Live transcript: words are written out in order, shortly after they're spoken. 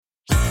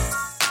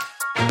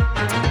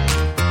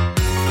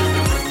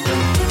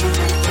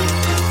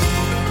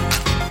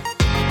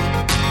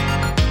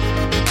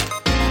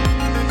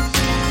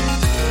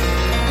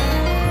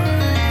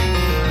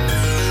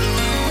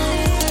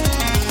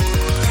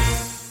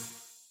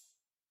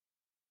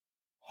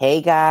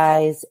Hey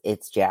guys,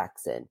 it's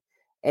Jackson,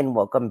 and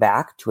welcome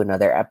back to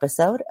another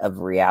episode of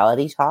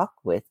Reality Talk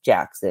with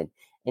Jackson.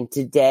 And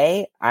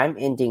today I'm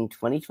ending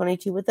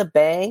 2022 with a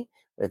bang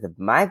with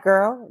my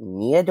girl,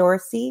 Nia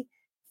Dorsey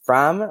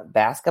from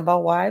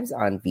Basketball Wives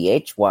on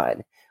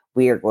VH1.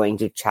 We are going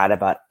to chat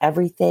about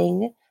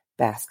everything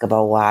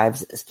Basketball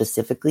Wives,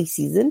 specifically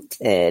season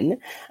 10,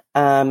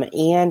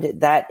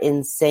 and that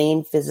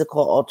insane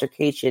physical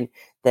altercation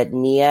that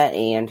Nia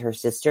and her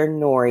sister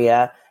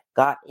Noria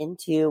got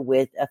into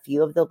with a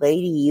few of the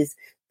ladies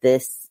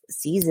this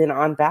season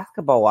on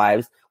Basketball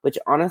Wives, which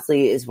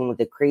honestly is one of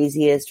the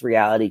craziest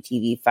reality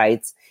TV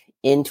fights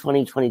in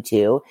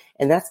 2022.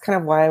 And that's kind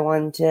of why I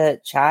wanted to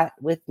chat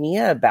with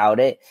Nia about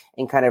it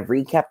and kind of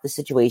recap the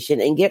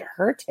situation and get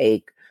her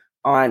take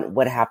on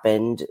what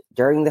happened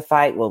during the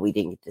fight, what we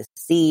didn't get to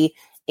see,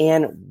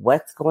 and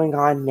what's going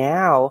on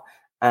now.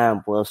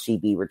 Will she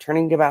be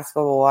returning to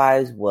Basketball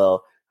Wives?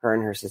 Will her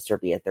and her sister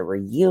be at the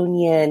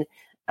reunion?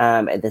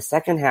 And the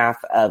second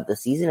half of the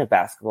season of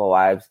Basketball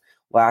Wives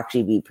will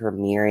actually be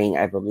premiering,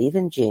 I believe,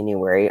 in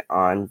January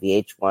on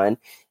VH1.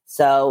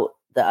 So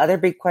the other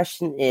big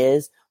question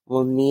is,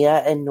 will Nia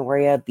and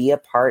Noria be a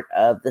part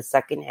of the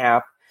second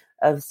half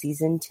of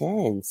season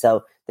 10?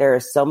 So there are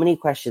so many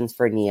questions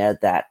for Nia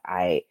that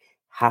I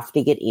have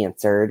to get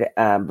answered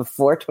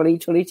before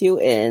 2022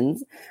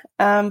 ends.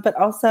 But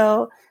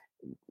also,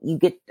 I'm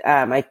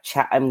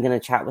going to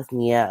chat with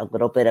Nia a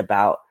little bit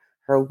about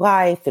her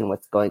life and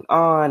what's going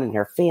on and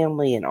her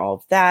family and all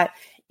of that,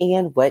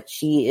 and what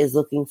she is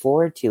looking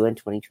forward to in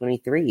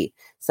 2023.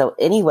 So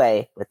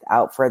anyway,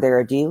 without further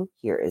ado,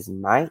 here is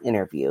my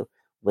interview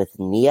with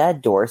Nia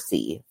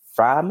Dorsey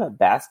from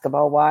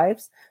Basketball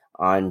Wives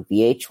on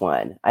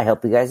VH1. I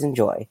hope you guys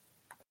enjoy.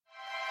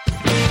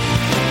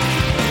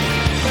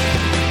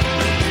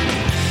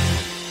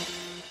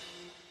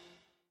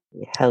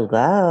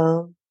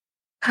 Hello.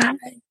 Hi.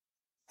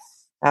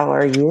 How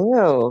are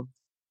you?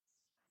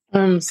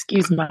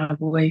 Excuse my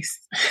voice.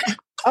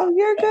 Oh,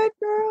 you're good,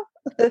 girl.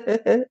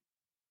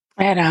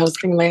 I had a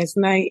hosting last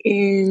night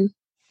and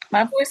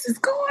my voice is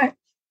gone.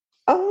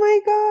 Oh my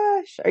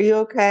gosh. Are you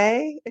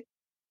okay?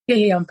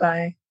 Yeah, I'm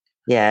fine.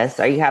 Yes.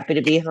 Are you happy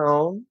to be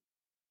home?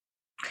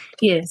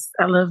 Yes,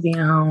 I love being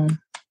home.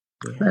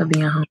 Yeah. Love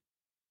being home.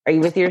 Are you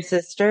with your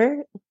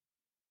sister?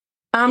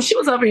 She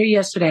was over here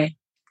yesterday.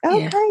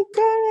 Okay,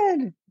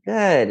 Yeah.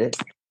 good.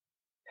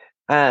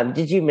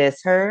 Did you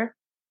miss her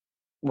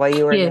while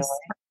you were Yes. there?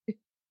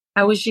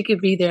 I wish she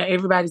could be there.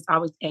 Everybody's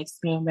always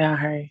asking me about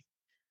her.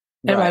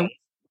 Right. Like,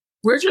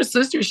 where's your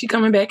sister? Is she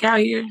coming back out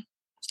here?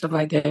 Stuff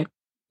like that.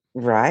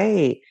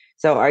 Right.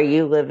 So are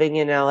you living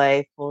in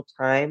LA full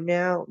time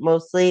now,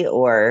 mostly,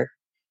 or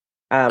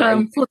are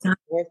you Full time.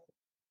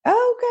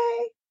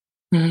 okay.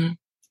 Mm-hmm.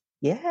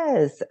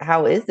 Yes.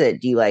 How is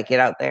it? Do you like it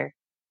out there?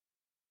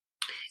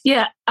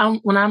 Yeah.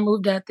 When I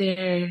moved out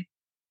there,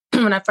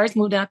 when I first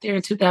moved out there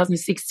in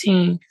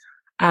 2016,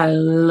 I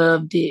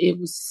loved it. It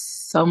was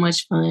so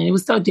much fun. It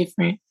was so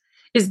different.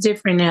 It's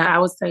different now. I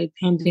would say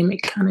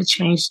pandemic kind of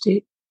changed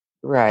it.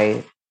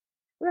 Right,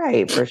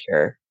 for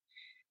sure.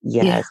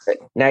 Yes. Yeah. But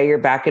now you're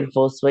back in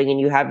full swing and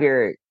you have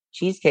your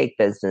cheesecake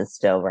business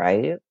still,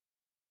 right?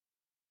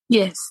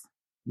 Yes.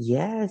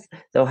 Yes.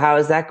 So how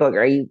is that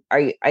going?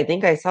 I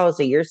think I saw,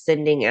 so you're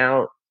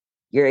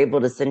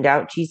able to send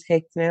out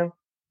cheesecakes now?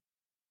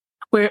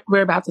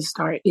 We're about to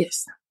start.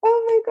 Yes.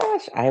 Oh my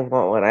gosh. I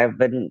want one. I've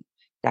been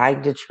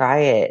dying to try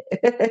it.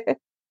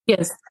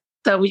 Yes.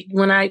 So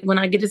when I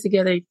get it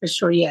together for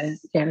sure, yeah,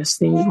 gotta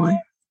send me one.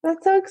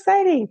 That's so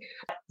exciting.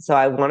 So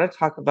I want to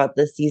talk about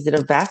this season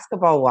of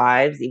Basketball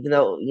Wives, even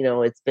though,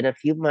 it's been a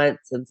few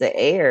months since it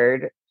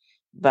aired,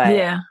 but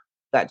Yeah.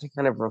 got to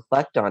kind of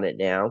reflect on it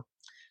now.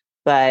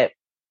 But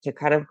to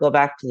kind of go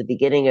back to the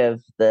beginning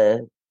of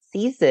the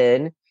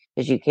season,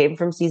 because you came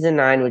from season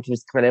 9, which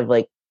was kind of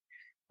like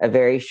a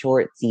very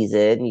short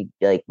season. You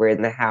like were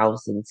in the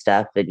house and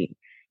stuff, and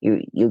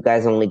you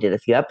guys only did a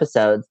few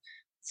episodes.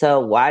 So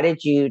why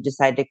did you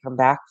decide to come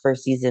back for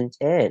season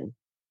 10?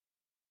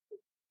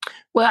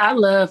 Well, I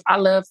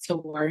love to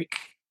work.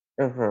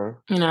 It's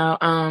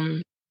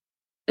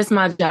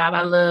my job.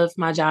 I love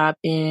my job,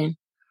 and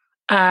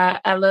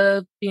I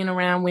love being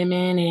around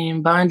women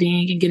and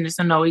bonding and getting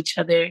to know each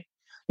other.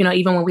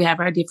 Even when we have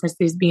our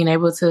differences, being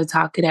able to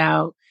talk it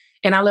out.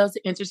 And I love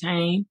to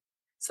entertain.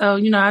 So,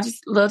 I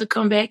just love to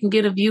come back and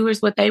get the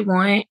viewers what they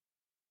want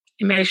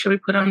and make sure we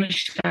put on the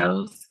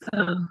show.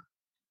 So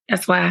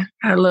that's why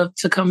I love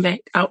to come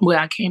back.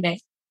 I came back.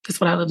 That's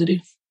what I love to do.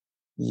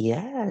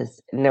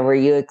 Yes. Now, were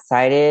you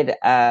excited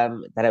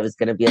that it was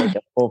going to be like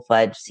a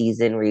full-fledged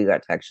season where you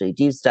got to actually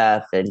do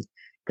stuff and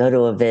go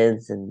to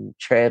events and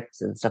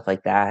trips and stuff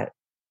like that?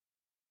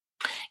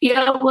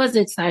 Yeah, I was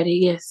excited.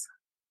 Yes.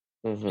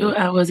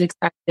 I was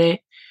excited.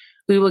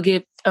 we will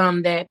get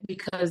that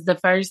because the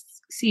first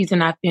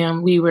season I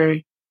filmed,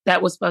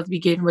 that was supposed to be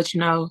given, but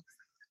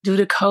due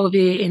to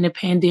COVID and the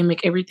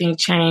pandemic, everything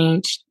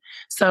changed.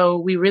 So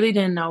we really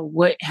didn't know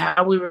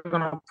how we were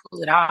gonna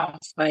pull it off.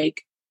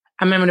 Like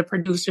I remember the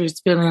producers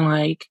feeling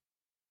like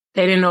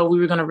they didn't know we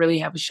were gonna really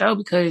have a show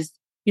because,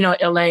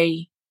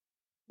 LA,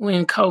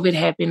 when COVID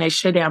happened, they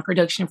shut down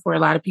production for a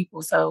lot of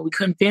people. So we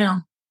couldn't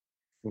film.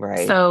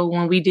 Right. So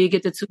when we did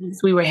get the 2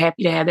 weeks, we were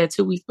happy to have that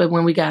 2 weeks. But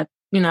when we got,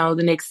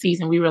 the next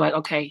season, we were like,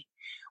 okay,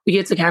 we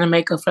get to kind of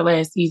make up for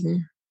last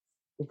season.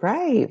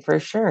 Right, for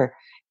sure.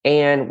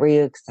 And were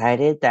you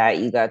excited that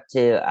you got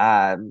to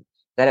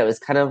that it was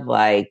kind of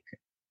like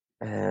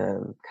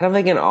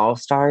an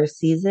all-star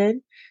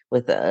season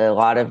with a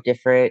lot of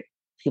different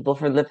people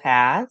from the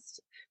past?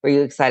 Were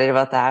you excited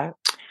about that?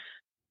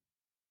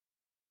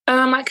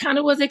 I kind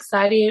of was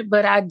excited,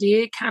 but I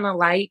did kind of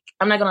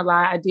I'm not gonna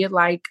lie, I did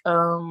like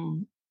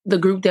the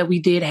group that we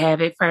did have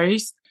at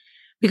first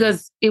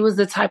because it was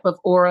the type of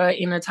aura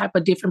and the type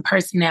of different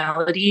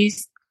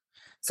personalities.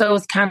 So it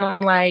was kind of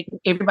like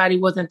everybody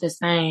wasn't the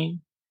same.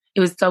 It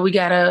was so we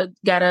got to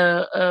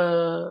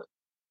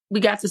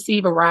see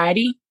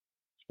variety,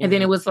 and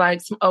then it was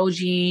like some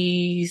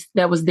OGs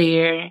that was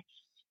there,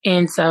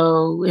 and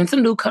some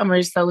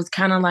newcomers. So it's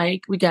kind of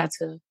like we got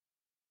to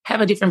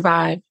have a different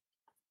vibe.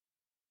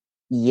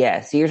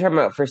 Yeah, so you're talking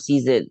about for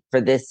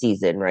this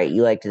season, right?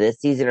 You liked this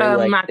season or you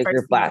liked My the first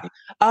group last? season.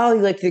 Oh,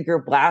 you liked the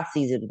group last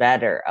season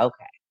better.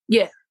 Okay.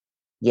 Yeah.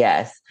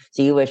 Yes.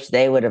 So you wish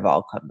they would have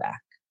all come back.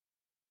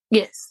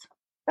 Yes.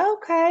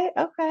 Okay,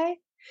 okay.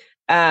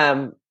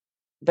 Um,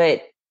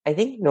 but I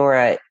think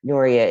Noria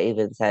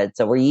even said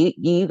so. Were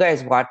you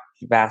guys watched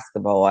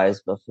Basketball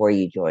Wives before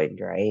you joined,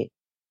 right?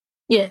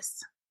 Yes.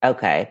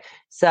 Okay,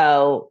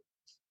 so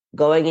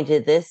going into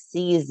this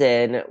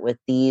season with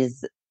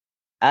these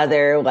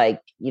other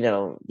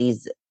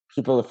these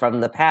people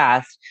from the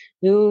past,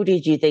 who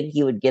did you think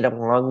you would get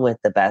along with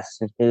the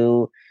best, and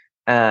who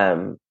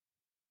um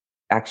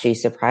actually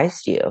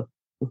surprised you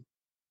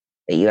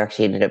that you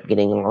actually ended up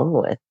getting along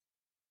with?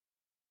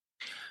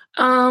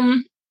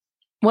 Um.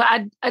 Well,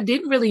 I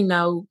didn't really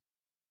know.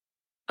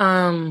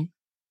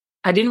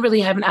 I didn't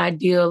really have an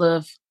ideal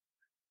of.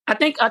 I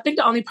think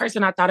the only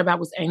person I thought about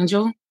was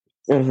Angel.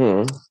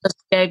 Mm-hmm. She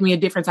gave me a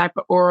different type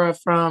of aura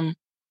from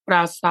what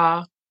I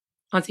saw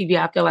on TV.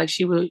 I feel like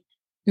she would,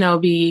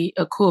 be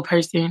a cool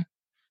person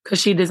because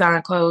she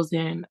designed clothes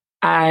and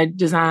I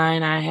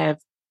design. I have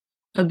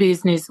a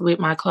business with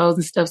my clothes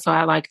and stuff, so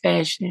I like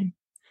fashion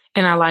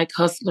and I like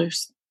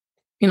hustlers.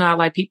 I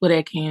like people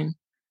that can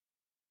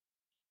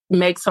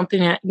make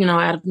something out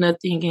of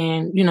nothing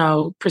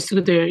and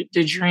pursue their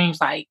dreams.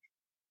 Like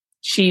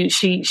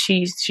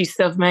she's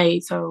self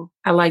made, so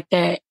I like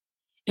that,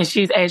 and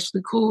she's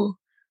actually cool.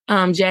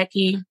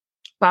 Jackie,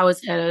 I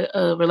always had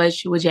a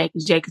relationship with Jackie.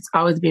 Jackie's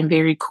always been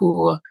very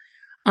cool.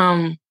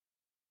 Um,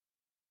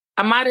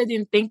 I might have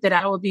didn't think that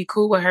I would be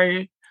cool with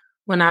her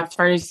when I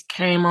first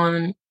came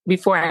on,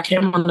 before I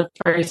came on the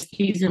first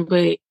season,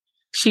 but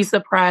she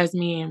surprised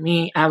me,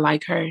 and I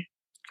like her.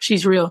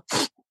 She's real.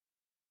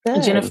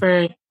 Good.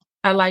 Jennifer,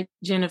 I like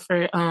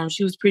Jennifer.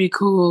 She was pretty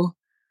cool.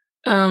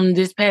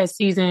 This past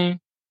season,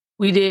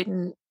 we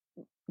didn't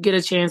get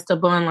a chance to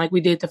bond like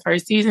we did the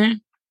first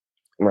season,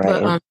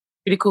 but Right.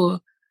 pretty cool.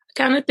 I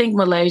kind of think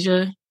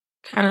Malaysia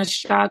kind of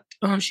shocked.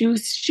 She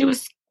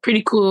was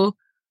pretty cool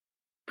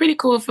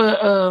for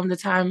the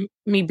time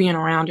me being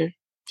around her.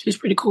 She was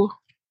pretty cool.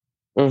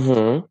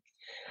 Mm-hmm.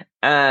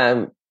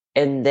 Um,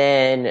 and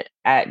then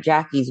at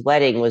Jackie's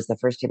wedding was the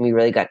first time you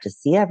really got to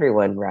see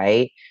everyone,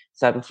 right?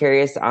 So I'm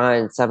curious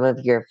on some of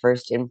your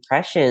first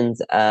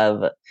impressions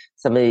of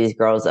some of these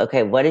girls.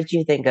 Okay, what did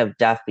you think of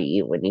Duffy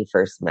when you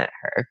first met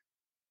her?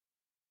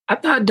 I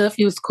thought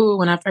Duffy was cool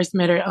when I first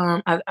met her.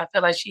 I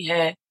felt like she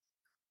had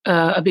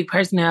a big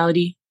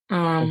personality,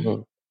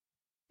 Mm-hmm.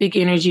 big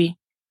energy.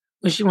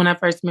 When I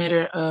first met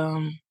her,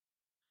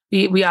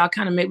 we all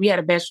kind of met. We had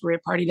a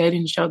bachelorette party. They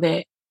didn't show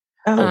that.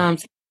 Oh,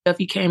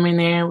 Duffy came in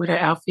there with her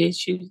outfit.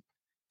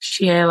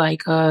 She had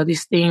like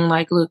this thing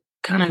like look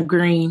kind of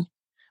green,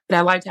 but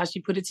I liked how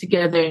she put it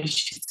together.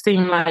 She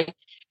seemed like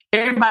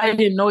everybody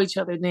didn't know each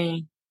other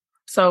then,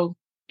 so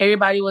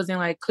everybody wasn't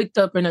like clicked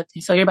up or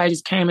nothing. So everybody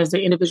just came as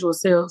their individual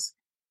selves.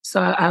 So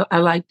I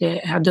like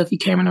that how Duffy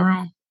came in the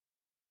room.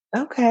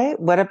 okay.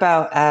 What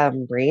about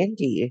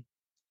Brandy?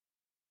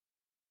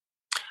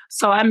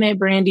 So I met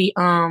Brandy.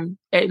 And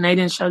they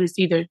didn't show this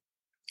either.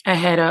 I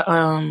had a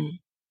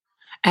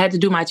I had to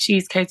do my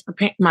cheesecakes,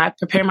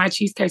 prepare my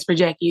cheesecakes for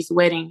Jackie's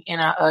wedding in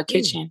a Mm.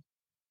 kitchen.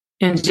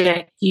 And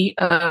Jackie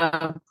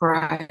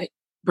brought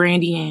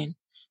Brandy in.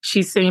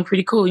 She seemed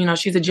pretty cool.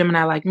 She's a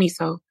Gemini like me.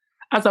 So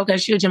I was okay,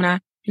 she's a Gemini.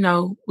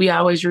 We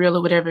always real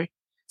or whatever.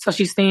 So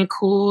she seemed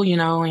cool,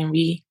 and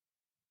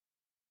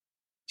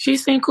she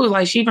seemed cool.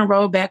 Like she even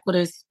rode back with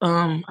us.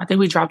 I think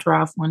we dropped her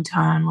off one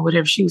time or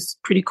whatever. She was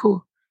pretty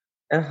cool.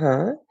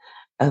 Uh-huh.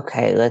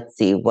 Okay, let's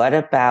see. What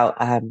about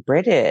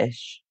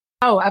British?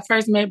 Oh, I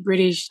first met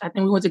British. I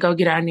think we went to go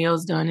get our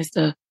nails done and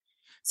stuff.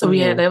 So we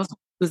had Mm-hmm. that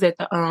was at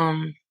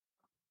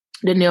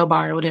the nail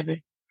bar or whatever.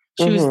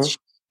 She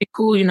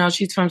cool,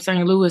 she's from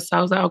St. Louis. So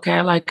I was like, okay,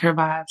 I like her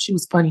vibe. She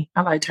was funny.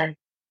 I liked her.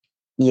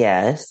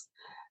 Yes.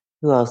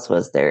 Who else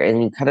was there?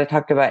 And you kind of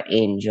talked about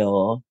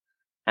Angel.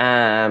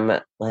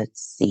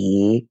 Let's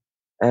see.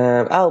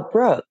 Oh,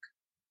 Brooke.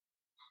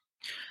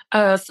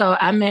 So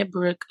I met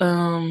Brooke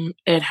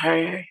at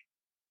her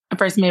I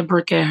first met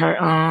Brooke at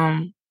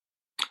her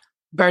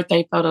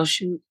birthday photo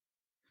shoot.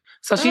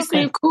 So she Okay.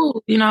 seemed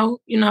cool,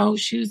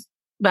 she was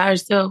by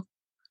herself.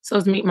 So it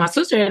was me. My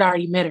sister had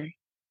already met her.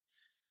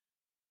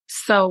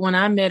 So when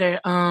I met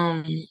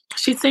her,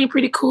 she seemed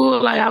pretty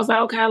cool. Like I was like,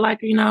 okay, I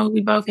like her,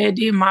 we both had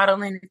did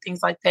modeling and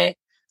things like that.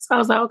 So I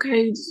was like,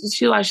 okay,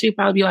 she'd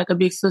probably be like a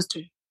big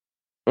sister.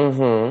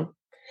 Mm-hmm.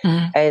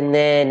 Mm-hmm. And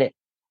then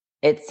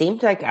it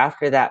seemed like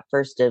after that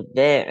first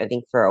event, I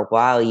think for a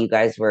while you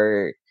guys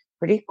were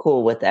pretty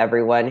cool with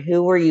everyone.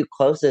 Who were you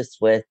closest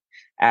with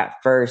at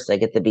first,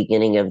 like at the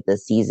beginning of the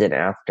season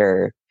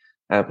after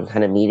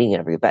kind of meeting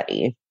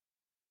everybody?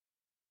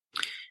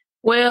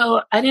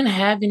 Well, I didn't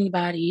have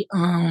anybody.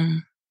 I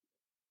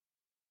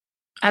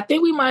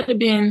think we might have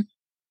been.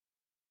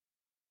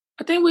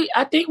 I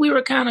think we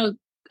were kind of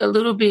a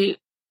little bit.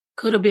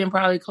 Could have been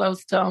probably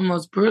close to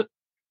almost Brooke.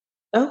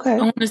 I Okay.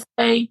 want to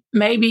say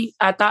maybe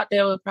I thought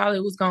that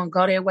was going to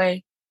go that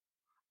way,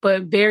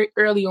 but very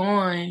early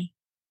on,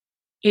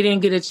 he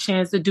didn't get a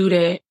chance to do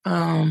that.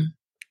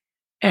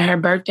 At her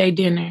birthday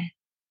dinner,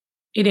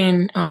 it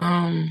didn't.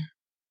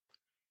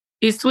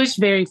 It switched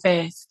very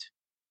fast.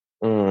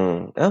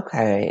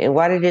 Okay. And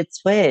why did it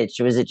switch?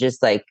 Was it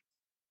just like,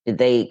 did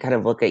they kind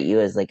of look at you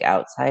as like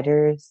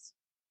outsiders?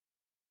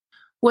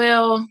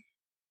 Well,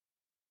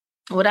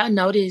 what I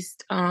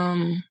noticed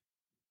when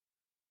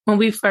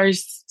we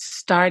first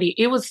started,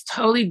 it was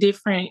totally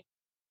different,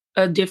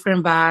 a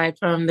different vibe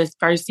from this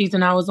first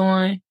season I was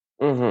on.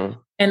 Mm-hmm.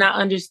 And I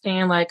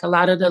understand like a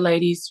lot of the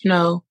ladies,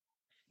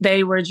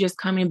 they were just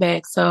coming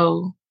back.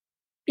 So,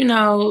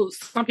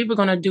 some people are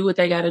going to do what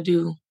they got to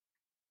do.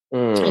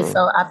 And Mm,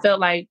 so I felt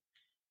like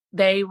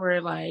they were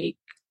like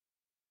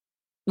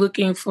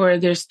looking for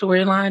their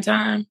storyline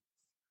time.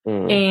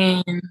 mm,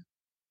 And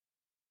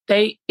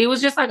it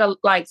was just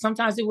like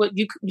sometimes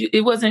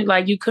it wasn't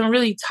like you couldn't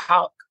really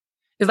talk.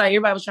 It's like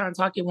everybody was trying to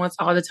talk at once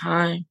all the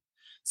time.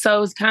 So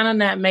it was kind of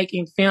not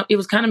making film. It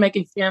was kind of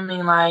making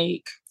filming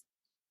like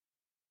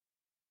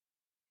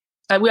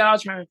we all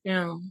trying to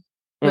film,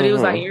 but it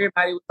was like mm-hmm,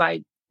 everybody was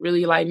like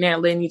really like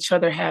not letting each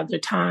other have their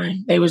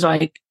time. They was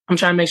like, I'm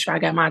trying to make sure I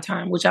got my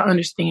time, which I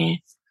understand.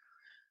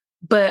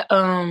 But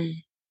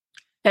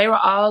they were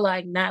all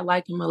like not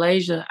liking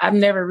Malaysia. I've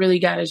never really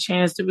got a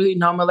chance to really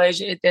know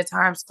Malaysia at that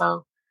time,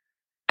 so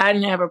I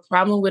didn't have a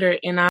problem with her,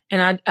 and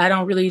I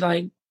don't really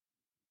like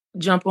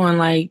jump on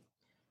like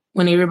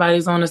when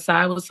everybody's on the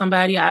side with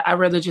somebody. I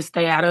rather just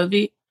stay out of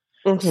it.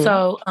 mm-hmm,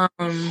 So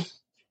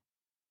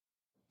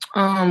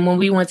when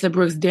we went to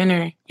Brooke's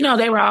dinner,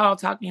 they were all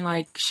talking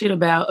like shit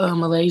about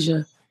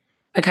Malaysia,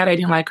 like how they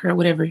didn't like her, or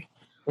whatever.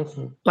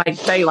 mm-hmm, Like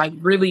they like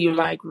really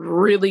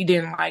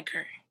didn't like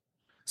her.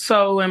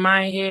 So in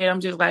my head, I'm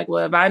just like,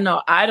 well, if I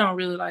know I don't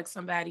really like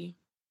somebody,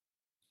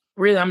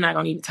 really, I'm not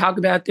gonna even talk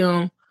about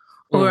them,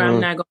 or I'm mm-hmm,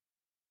 not gonna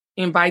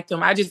invite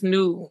them. I just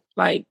knew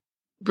like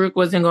Brooke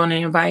wasn't gonna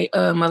invite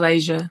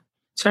Malaysia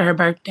to her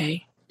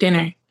birthday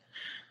dinner.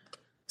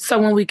 So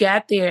when we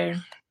got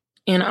there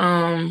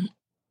and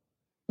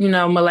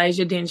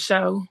Malaysia didn't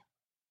show,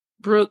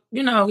 Brooke,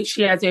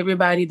 she has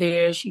everybody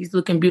there. She's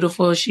looking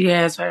beautiful. She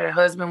has her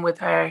husband with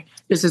her.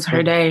 This is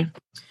her day.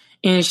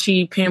 And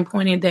she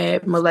pinpointed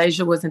that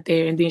Malaysia wasn't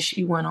there. And then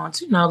she went on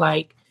to,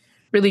 like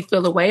really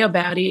feel a way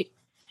about it.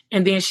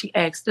 And then she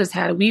asked us,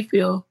 how do we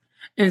feel?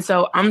 And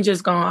so I'm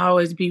just going to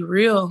always be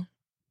real.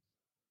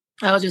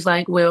 I was just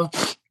like, well,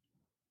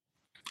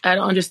 I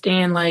don't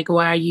understand, like,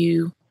 why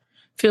you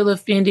feel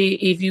offended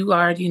if you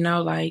already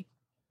know, like,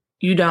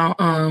 you don't,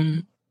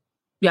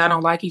 y'all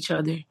don't like each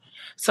other.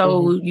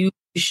 So mm-hmm, you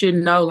should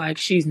know, like,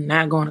 she's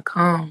not going to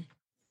come.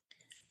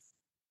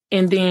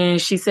 And then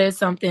she said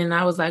something, and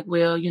I was like,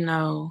 well,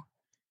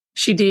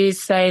 she did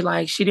say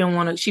like she didn't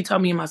want to. She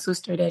told me and my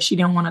sister that she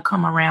didn't want to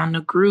come around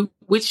the group,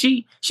 which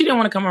she didn't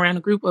want to come around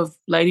a group of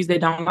ladies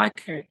that don't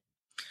like her.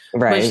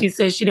 But right. she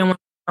said she didn't want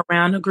to come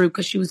around the group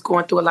because she was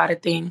going through a lot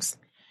of things,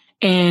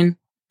 and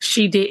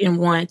she didn't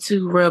want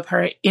to rub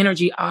her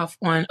energy off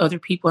on other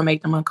people and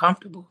make them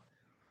uncomfortable.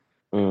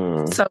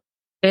 Mm, So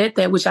said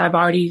that, which I've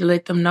already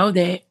let them know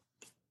that.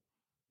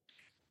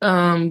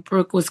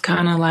 Brooke was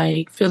kind of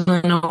like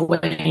feeling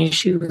away, and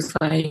she was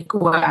like,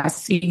 "Well, I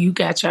see you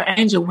got your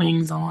angel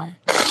wings on."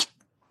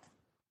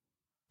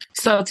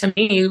 So to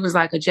me, it was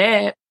like a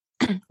jab,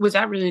 which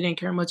I really didn't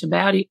care much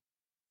about it.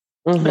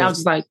 But I mm-hmm, was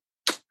just like,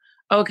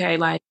 okay,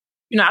 like,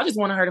 I just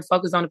wanted her to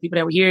focus on the people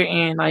that were here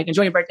and like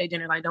enjoy your birthday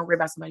dinner. Like, don't worry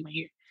about somebody not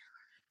here.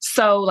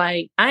 So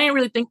like, I didn't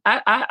really think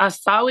I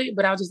saw it,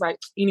 but I was just like,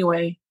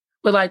 anyway.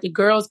 But like the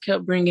girls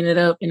kept bringing it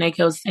up and they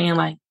kept saying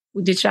like,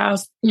 well, did y'all,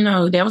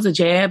 that was a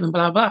jab and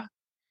blah blah.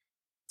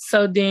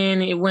 So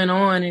then it went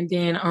on, and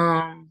then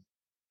I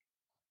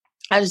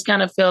just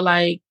kind of felt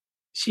like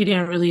she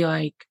didn't really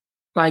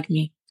like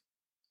me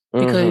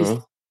because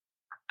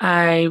mm-hmm,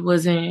 I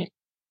wasn't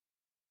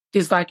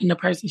disliking the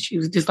person she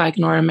was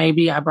disliking, or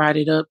maybe I brought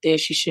it up that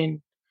she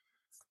shouldn't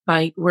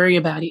like worry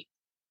about it.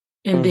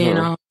 And then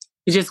Mm-hmm.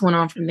 it just went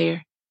on from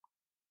there.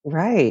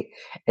 Right.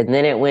 And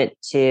then it went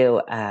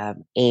to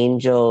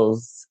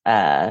Angel's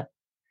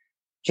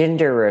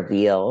gender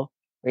reveal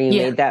where you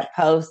Yeah. made that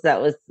post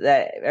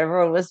that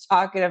everyone was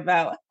talking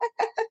about.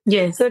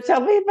 Yes. So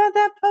tell me about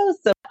that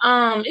post. So,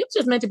 It was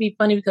just meant to be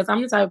funny because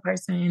I'm the type of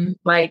person,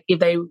 like, if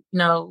they,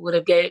 would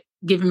have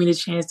given me the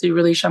chance to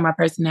really show my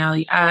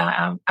personality,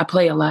 I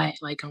play a lot.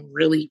 Like, I'm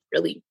really,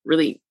 really,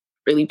 really,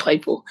 really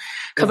playful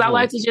because I mm-hmm,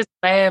 like to just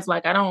laugh.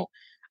 Like,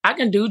 I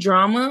can do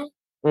drama,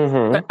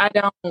 mm-hmm, but I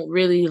don't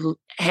really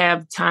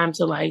have time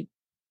to like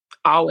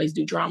always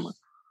do drama.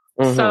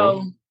 mm-hmm,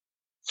 So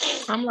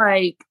I'm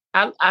like,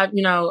 I'm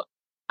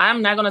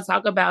not going to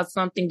talk about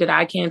something that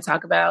I can't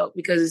talk about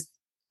because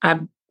I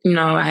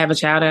have a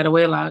child out of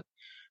wedlock.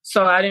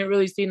 So I didn't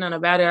really see none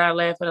about it. I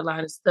laugh at a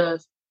lot of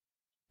stuff.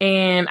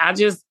 And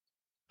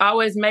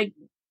always I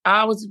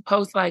always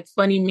post like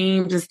funny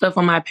memes and stuff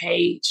on my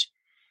page.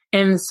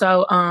 And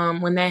so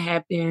when that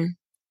happened,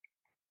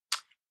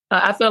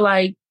 I feel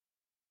like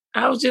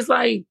I was just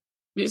like,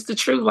 it's the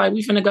truth. Like,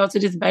 we finna go to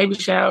this baby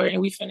shower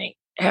and we finna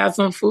have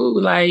some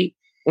food. Like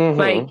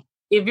mm-hmm.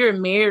 if you're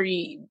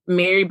married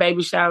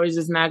baby showers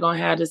is not gonna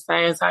have the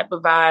same type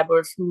of vibe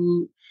or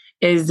food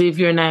as if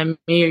you're not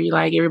married.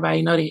 Like,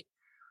 everybody know that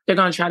they're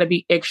gonna try to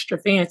be extra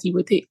fancy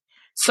with it.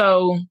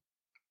 So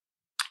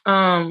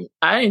I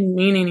didn't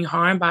mean any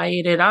harm by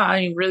it at all.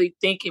 I didn't really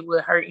think it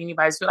would hurt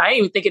anybody's feelings. I didn't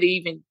even think it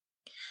even,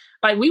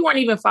 like, we weren't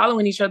even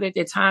following each other at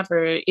the time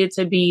for it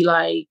to be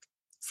like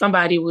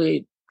somebody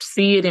would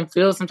see it and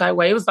feel some type of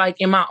way. It was like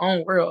in my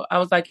own world. I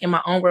was like in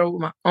my own world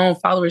with my own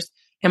followers,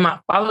 and my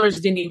followers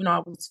didn't even know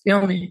I was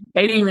filming.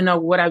 They didn't even know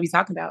what I was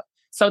talking about.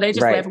 So they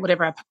just laugh Right. at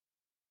whatever I post.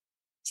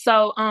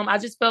 So I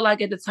just felt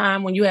like at the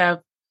time when you have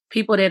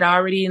people that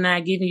already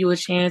not giving you a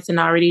chance and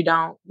already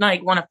don't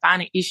like want to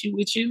find an issue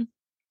with you,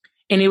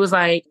 and it was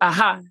like,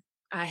 aha,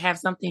 I have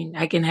something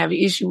I can have an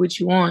issue with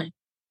you on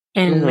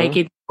and make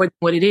Mm-hmm. it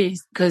what it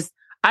is, because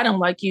I don't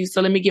like you.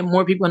 So let me get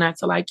more people not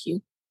to like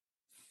you.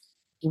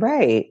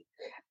 Right.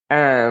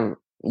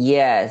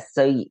 Yes.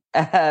 So,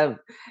 and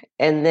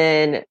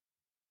then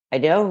I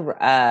know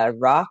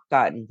Rock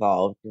got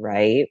involved,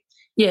 right?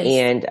 Yes.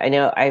 And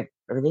I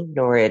think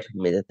Nora told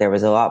me that there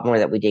was a lot more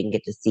that we didn't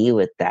get to see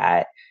with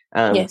that.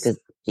 Yes. Because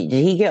did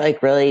he get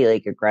like really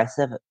like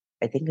aggressive?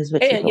 I think is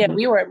what she Yeah, told yeah.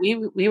 me.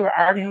 We were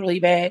arguing really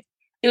bad.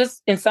 It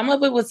was, and some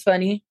of it was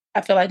funny.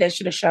 I feel like they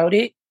should have showed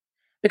it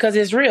because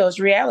it's real. It's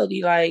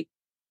reality. Like,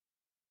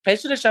 they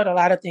should have showed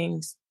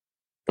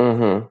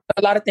Mm-hmm.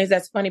 a lot of things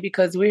that's funny,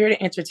 because we're here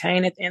to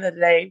entertain at the end of the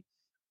day,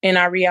 and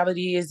our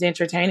reality is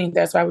entertaining.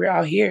 That's why we're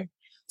all here.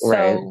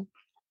 Right. So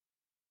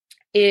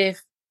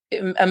if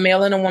a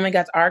male and a woman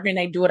got to arguing,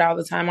 they do it all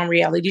the time on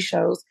reality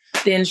shows,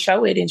 then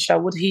show it and show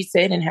what he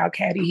said and how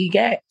catty he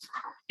got.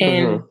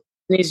 And Mm-hmm.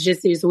 it's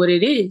just is what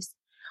it is.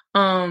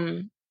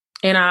 Um,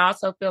 and I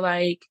also feel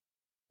like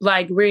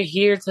we're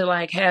here to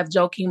like have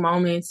joking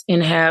moments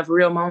and have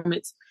real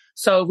moments.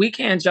 So if we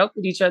can't joke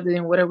with each other,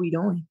 then what are we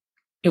doing?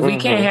 If we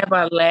can't Mm-hmm.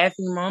 have a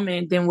laughing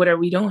moment, then what are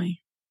we doing?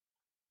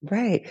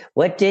 Right.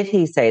 What did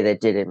he say that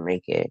didn't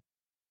make it?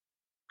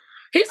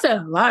 He said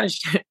a lot of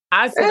shit.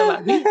 I said a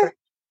lot.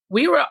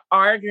 We were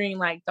arguing,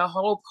 like, the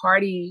whole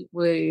party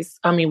was,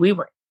 I mean, we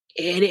were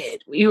in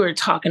it. We were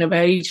talking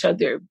about each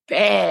other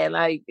bad.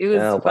 Like, it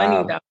was Oh funny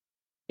wow. though.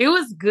 It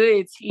was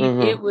good TV.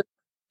 Mm-hmm.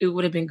 It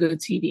would have been good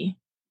TV.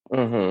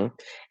 Mm-hmm.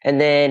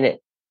 And then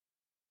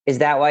is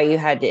that why you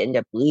had to end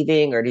up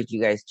leaving, or did you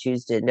guys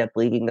choose to end up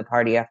leaving the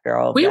party after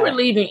all of We were that?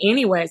 leaving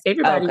anyways.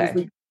 Everybody was Okay.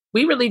 leaving.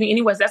 We were leaving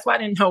anyways. That's why I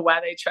didn't know why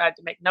they tried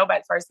to make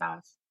nobody. First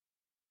off,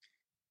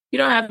 you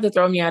don't have to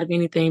throw me out of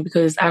anything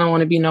because I don't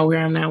want to be nowhere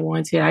I'm not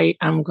wanted.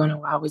 I'm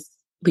gonna always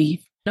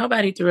leave.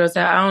 Nobody threw us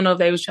out. I don't know if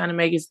they was trying to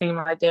make it seem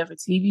like that for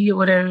TV or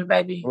whatever,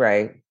 baby.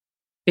 Right.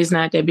 It's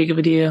not that big of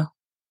a deal.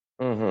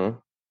 Mm-hmm.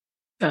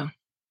 So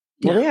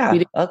Well, no, we yeah.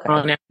 didn't Okay.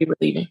 wrong now. We were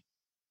leaving.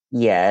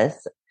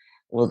 Yes.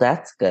 Well,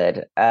 that's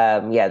good.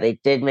 Yeah, they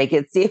did make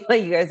it seem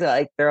like you guys were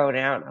like thrown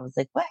out. I was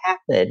like, what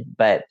happened?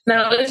 But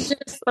No, it's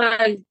just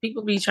like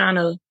people be trying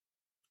to,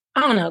 I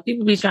don't know,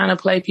 people be trying to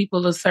play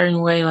people a certain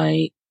way.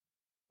 Like,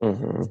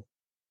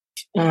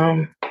 mm-hmm.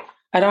 um,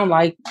 I don't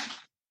like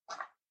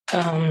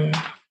um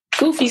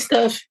goofy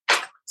stuff.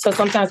 So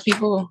sometimes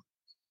people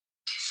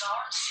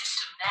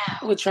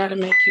would try to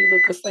make you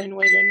look a certain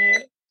way you're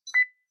not.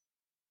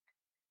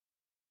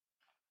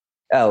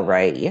 Oh,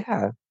 right.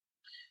 Yeah.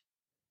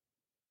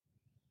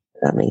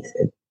 That makes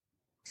it.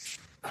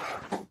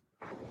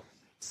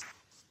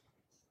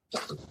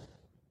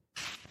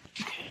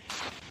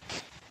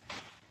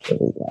 There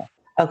we go.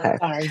 Okay.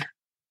 Sorry.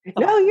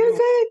 No, you're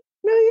good.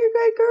 No, you're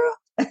good,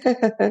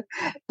 girl.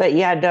 But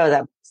yeah, no,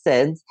 that makes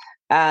sense.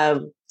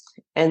 And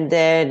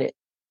then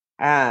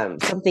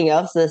something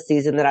else this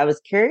season that I was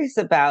curious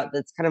about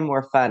that's kind of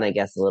more fun, I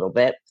guess, a little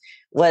bit,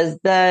 was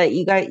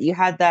you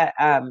had that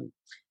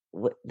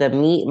the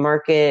meat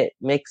market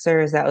mixer,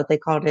 is that what they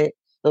called it?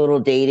 The little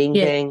dating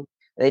Yes. thing.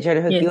 They try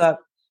to hook you Yes. up.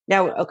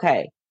 Now,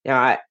 okay.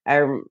 Now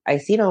I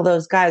seen all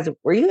those guys.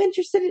 Were you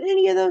interested in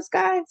any of those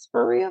guys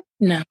for real?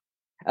 No.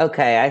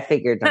 Okay, I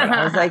figured not.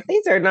 I was like,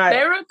 these are not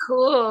They were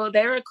cool.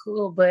 They were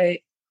cool, but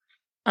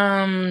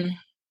um,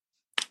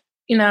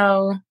 you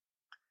know,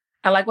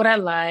 I like what I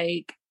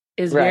like.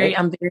 right.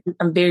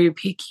 I'm very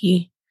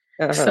picky.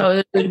 Uh-huh. So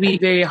it would be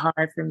very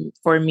hard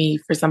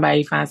for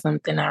somebody to find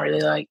something I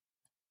really like.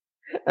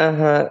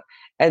 Uh-huh.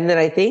 And then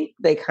I think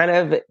they kind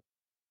of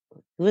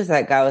who was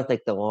that guy with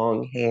like the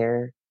long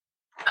hair?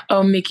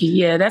 Oh, Mickey,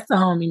 yeah, that's the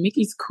homie.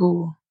 Mickey's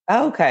cool.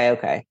 Okay,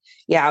 okay.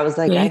 Yeah, I was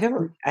like, Yeah, I he's don't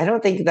cool. I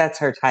don't think that's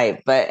her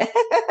type, but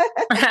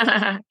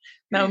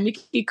No,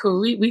 Mickey cool.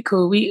 We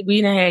cool.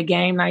 We done had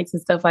game nights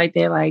and stuff like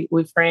that, like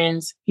with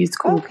friends. He's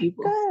cool okay,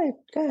 people. good,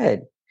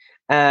 good.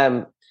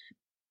 Um,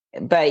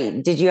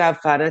 but did you have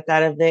fun at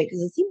that event?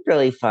 Because it seemed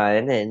really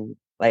fun and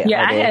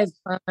Yeah, I lighthearted. had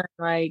fun.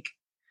 Like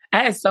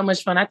I had so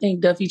much fun. I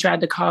think Duffy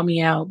tried to call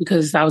me out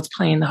because I was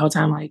playing the whole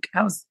time. It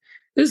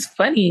was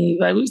funny.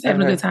 Like we was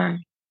having a Uh-huh. good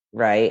time.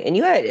 Right. And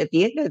you had at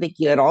the end, I think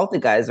you had all the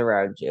guys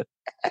around you.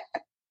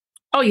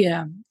 Oh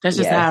yeah, that's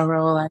just how I Yes.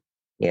 roll. Like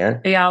Yeah.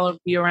 they all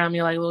be around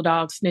me like little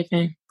dogs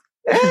sniffing.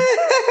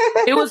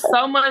 It was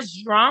so much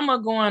drama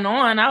going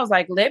on. I was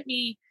like,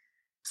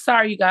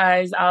 sorry you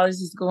guys, all this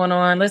is going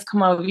on. Let's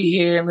come over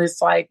here and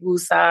let's like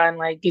woosah and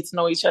like get to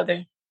know each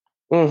other.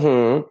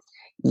 Mm-hmm.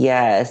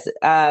 Yes.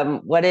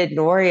 What did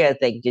Noria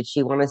think? Did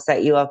she want to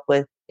set you up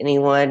with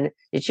anyone?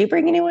 Did she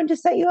bring anyone to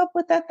set you up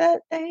with that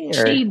day or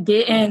She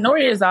didn't.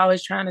 Noria is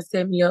always trying to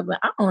set me up, but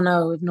I don't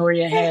know if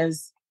Noria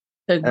has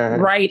the uh-huh.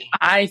 right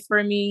eye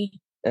for me.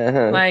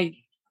 Uh-huh. Like,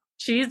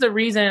 she's the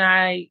reason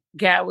I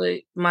got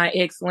with my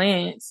ex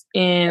Lance,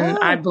 and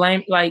I Oh.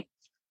 blame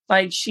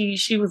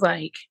she was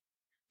like,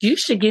 you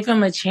should give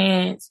him a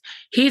chance.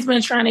 He's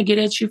been trying to get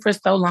at you for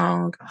so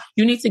long.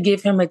 You need to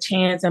give him a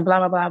chance and blah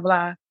blah blah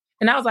blah.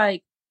 And I was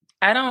like,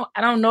 I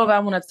don't know if I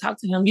want to talk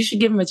to him. You should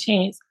give him a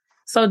chance.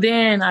 So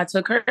then I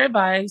took her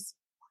advice.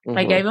 I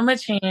Mm-hmm. gave him a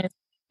chance.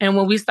 And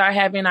when we start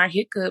having our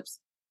hiccups,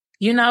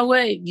 you know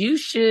what? You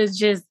should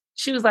just,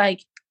 she was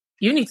like,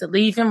 you need to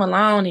leave him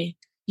alone. And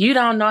you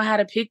don't know how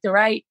to pick the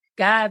right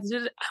guys.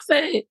 I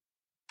said,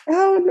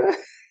 Oh no.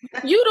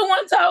 you the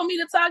one told me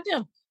to talk to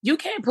him. You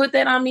can't put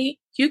that on me.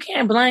 You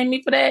can't blame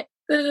me for that.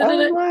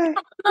 Oh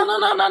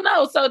my.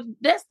 No. So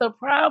that's the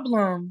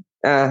problem.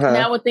 Uh-huh.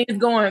 Now when things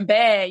going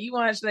bad, you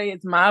want to say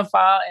it's my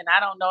fault and I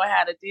don't know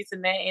how to this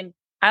and that. And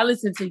I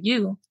listen to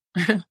you.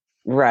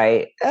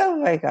 Right. Oh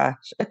my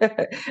gosh.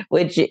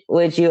 Would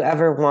you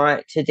ever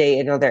want to date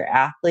another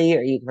athlete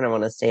or you kind of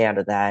want to stay out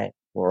of that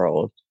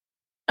world?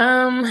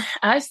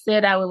 I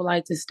said I would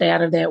like to stay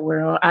out of that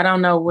world. I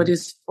don't know what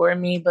is for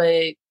me,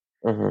 but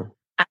Mm-hmm.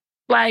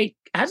 I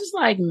just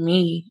like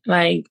me.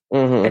 Like I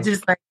Mm-hmm.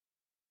 just like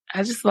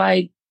I just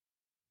like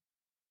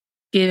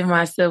giving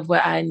myself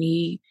what I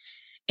need.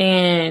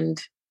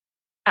 And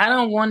I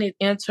don't want it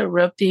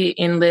interrupted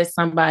unless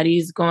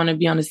somebody's going to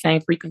be on the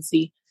same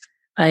frequency.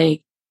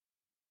 Like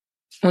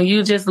when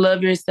you just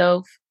love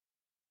yourself,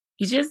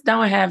 you just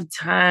don't have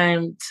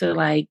time to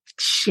like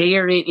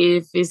share it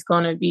if it's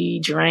going to be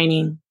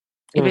draining,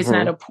 if it's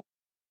not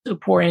Mm-hmm. a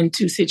pour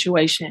into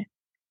situation.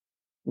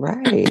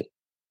 Right.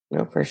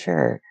 No, for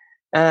sure.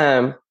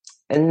 Um,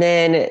 and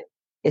then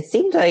it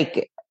seemed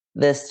like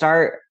the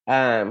start,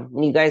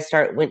 when you guys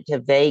went to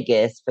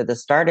Vegas for the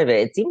start of it,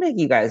 it seemed like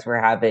you guys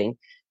were having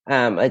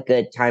a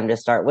good time to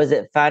start. Was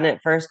it fun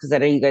at first? Because I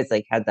know you guys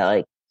like had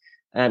that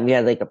you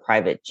had like a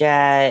private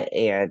jet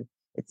and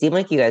it seemed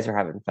like you guys were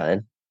having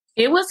fun.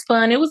 It was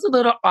fun. It was a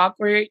little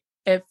awkward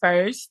at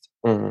first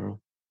Mm-hmm.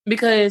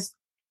 because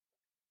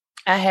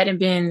I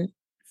haven't,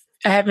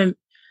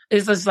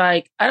 it's just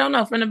like, I don't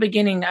know, from the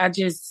beginning, I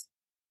just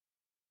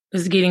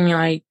was getting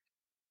like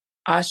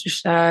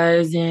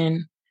ostracized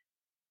and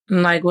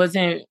like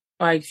wasn't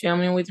like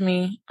filming with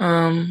me.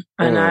 And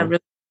I Mm-hmm.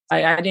 really,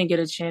 I didn't get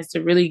a chance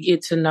to really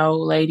get to know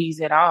ladies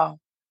at all.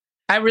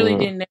 I really Mm-hmm.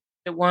 didn't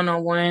get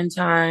one-on-one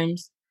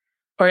times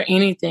or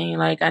anything.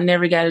 Like I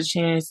never got a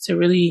chance to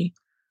really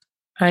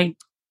like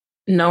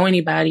know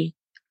anybody.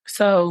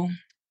 So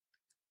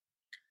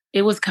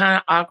it was kind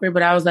of awkward,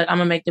 but I was like, I'm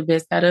gonna make the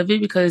best out of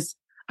it because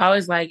I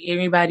always like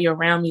everybody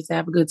around me to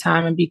have a good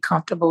time and be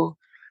comfortable.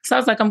 So I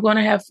was like, I'm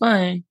gonna have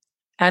fun.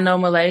 I know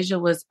Malaysia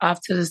was off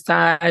to the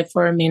side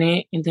for a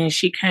minute and then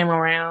she came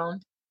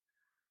around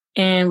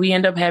and we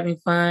ended up having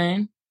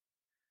fun.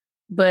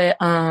 But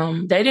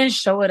they didn't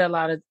show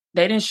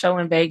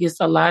in Vegas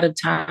a lot of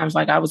times.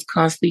 Like I was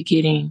constantly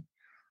getting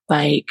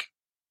like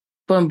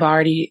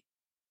bombarded,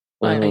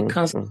 like Mm-hmm.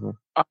 constantly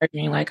Mm-hmm.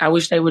 arguing. Like I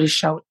wish they would have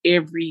showed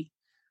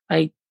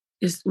like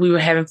we were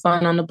having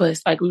fun on the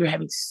bus. Like we were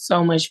having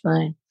so much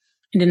fun.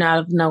 And then out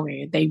of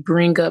nowhere they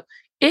bring up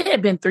it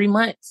had been 3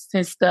 months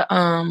since the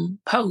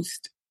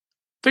post.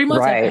 3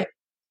 months had Right. passed.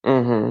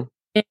 Mm-hmm.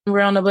 And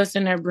we're on the bus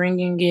and they're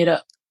bringing it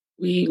up.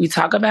 We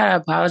talk about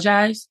it,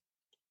 apologize,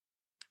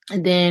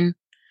 and then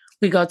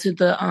we go to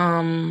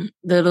the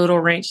little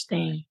wrench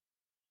thing.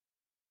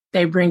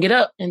 They bring it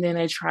up and then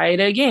they try it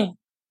again.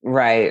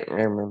 Right. I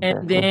And remember.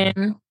 Mm-hmm.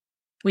 then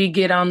we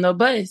get on the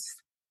bus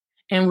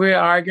and we're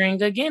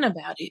arguing again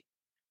about it.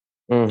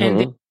 And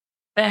then Mm-hmm.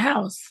 the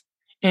house,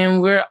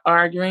 and we're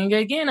arguing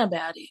again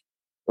about it.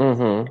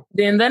 Mm-hmm.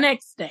 Then the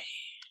next day,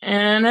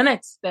 and the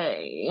next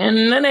day,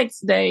 and the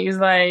next day is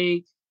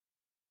like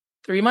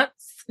 3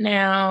 months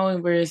now,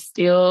 and we're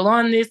still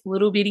on this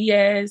little bitty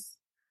ass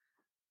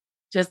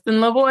Justin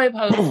LaVoy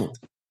post.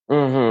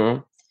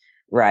 Mm-hmm.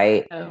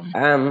 Right. So,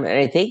 And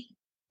I think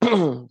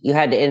you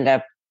had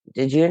to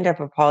did you end up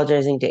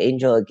apologizing to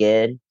Angel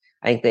again?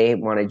 I think they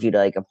wanted you to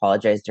like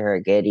apologize to her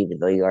again, even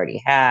though you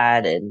already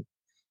had. And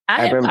I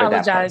I remember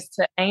that part. apologized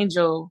to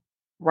Angel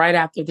right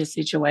after the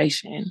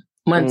situation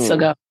months Mm-hmm.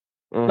 ago.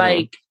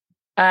 Like,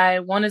 I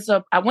went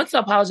to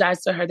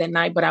apologize to her that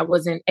night, but I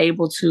wasn't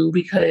able to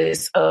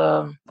because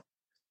I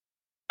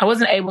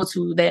wasn't able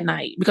to that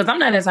night because I'm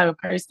not that type of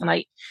person.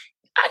 Like,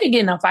 I could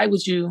get in a fight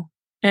with you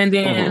and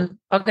Mm-hmm. then,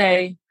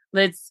 okay,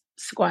 let's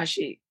squash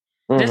it.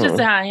 That's just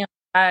Mm-hmm. how I am.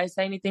 I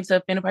say anything to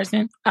offend a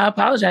person, I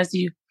apologize to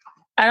you.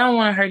 I don't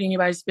want to hurt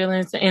anybody's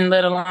feelings, and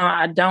let alone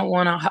I don't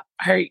want to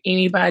hurt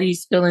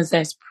anybody's feelings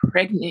that's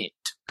pregnant.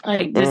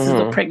 Like, this is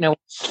a Mm-hmm. pregnant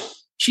woman.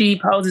 She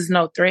poses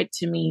no threat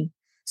to me,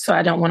 so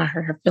I don't want to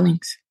hurt her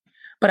feelings.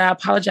 But I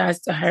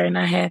apologized to her, and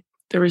I had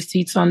the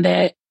receipts on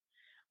that.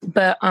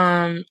 But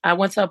I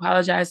went to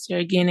apologize to her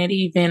again at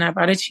the event. I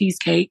brought a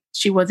cheesecake.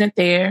 She wasn't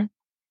there.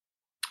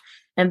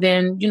 And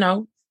then,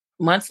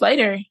 months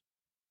later,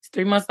 it's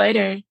 3 months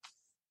later,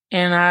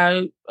 and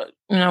I,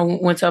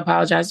 went to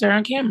apologize to her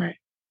on camera.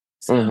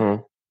 So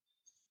Mm-hmm.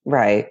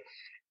 Right.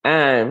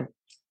 Um,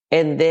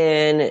 and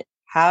then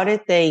how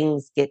did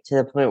things get to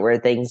the point where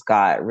things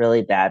got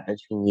really bad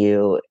between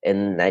you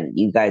and then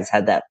you guys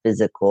had that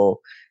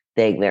physical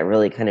thing that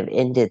really kind of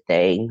ended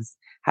things?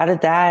 How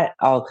did that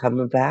all come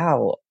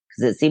about?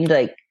 Because it seemed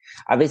like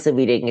obviously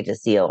we didn't get to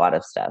see a lot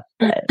of stuff,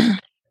 but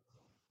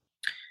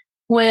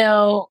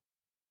well,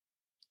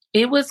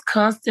 it was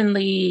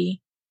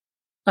constantly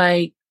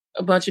like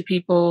a bunch of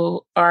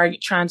people are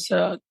trying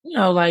to,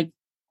 like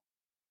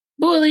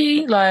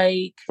bully,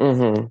 like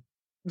mm-hmm,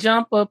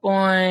 jump up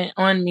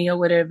on me or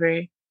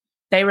whatever.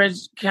 They were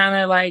kind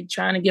of like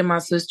trying to get my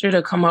sister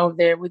to come over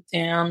there with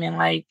them and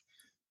like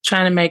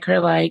trying to make her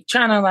like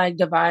trying to like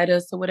divide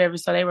us or whatever.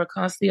 So they were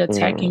constantly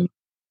attacking mm-hmm, me.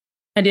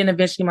 And then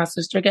eventually my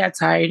sister got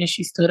tired and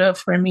she stood up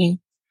for me.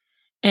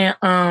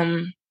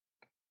 And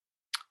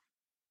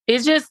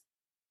it's just,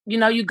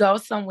 you go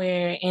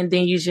somewhere and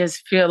then you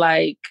just feel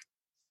like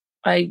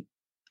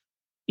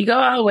you go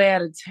all the way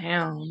out of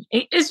town.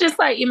 It's just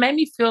like it made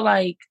me feel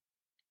like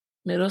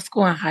middle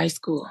school and high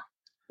school.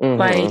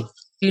 Like,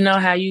 mm-hmm,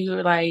 how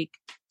you like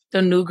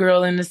the new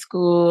girl in the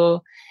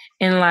school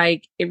and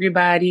like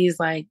everybody's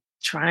like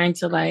trying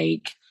to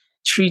like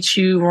treat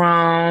you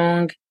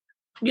wrong,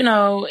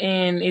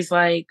 and it's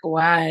like,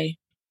 why?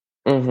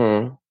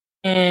 mm-hmm,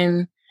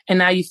 And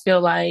now you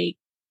feel like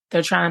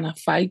they're trying to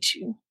fight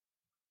you.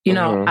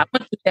 mm-hmm, I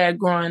went through that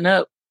growing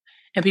up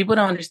and people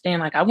don't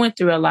understand. Like I went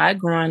through a lot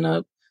growing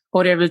up,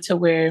 whatever, to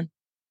where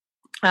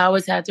I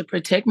always had to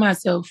protect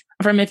myself.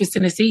 I'm from Memphis,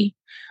 Tennessee.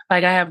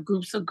 Like I have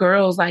groups of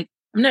girls, like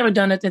I've never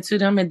done nothing to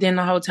them. And then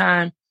the whole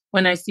time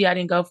when they see I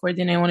didn't go for it,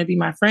 then they want to be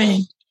my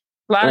friend.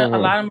 A lot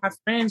of my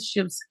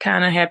friendships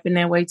kind of happen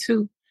that way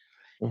too.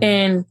 mm-hmm,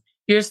 And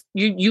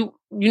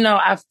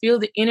I feel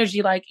the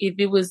energy like if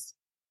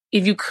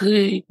you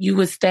could, you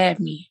would stab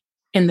me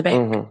in the back.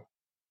 mm-hmm,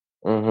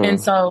 And mm-hmm,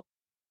 so,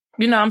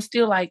 I'm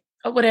still like,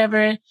 oh,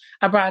 whatever.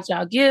 I brought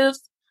y'all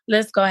gifts.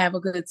 Let's go have a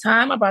good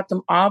time. I brought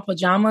them all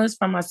pajamas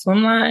from my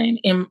swim line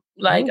and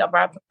like I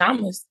brought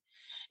pajamas.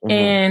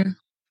 mm-hmm,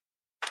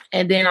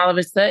 And then all of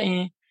a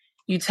sudden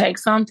you take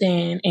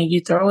something and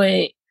you throw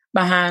it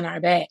behind our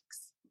backs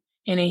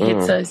and it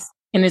hits mm-hmm, us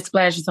and it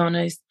splashes on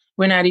us.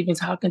 We're not even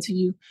talking to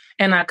you.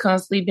 And I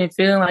constantly been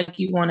feeling like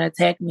you want to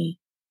attack me.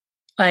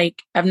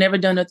 Like I've never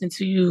done nothing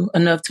to you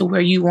enough to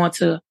where you want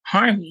to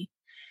harm me.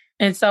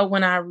 And so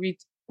when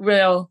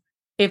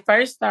it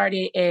first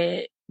started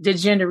at the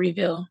gender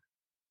reveal.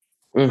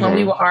 When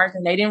we mm-hmm, were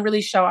arguing, they didn't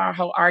really show our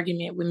whole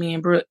argument with me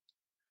and Brooke.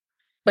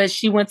 But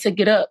she went to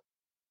get up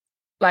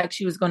like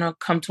she was going to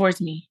come towards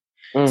me.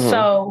 mm-hmm.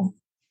 So,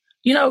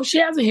 she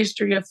has a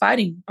history of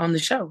fighting on the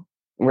show.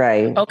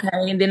 Right. Okay.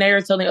 And then they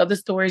were telling other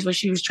stories where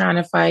she was trying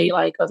to fight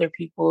like other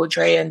people,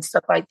 Drea and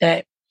stuff like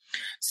that.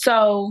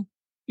 So,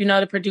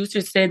 the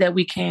producer said that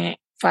we can't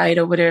fight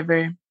or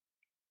whatever.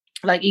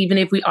 Like, even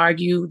if we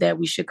argue that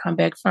we should come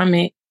back from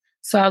it.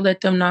 So I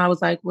let them know. I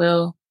was like,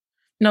 well,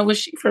 was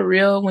she for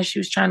real when she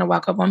was trying to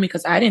walk up on me?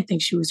 Because I didn't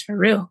think she was for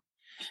real.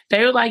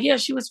 They were like, yeah,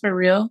 she was for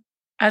real.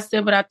 I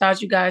said, but I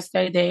thought you guys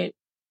said that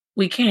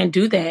we can't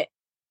do that.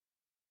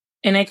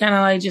 And they kind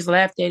of like just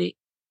laughed at it.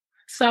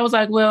 So I was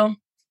like, well,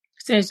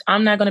 since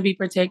I'm not going to be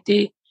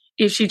protected,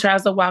 if she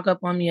tries to walk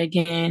up on me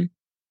again,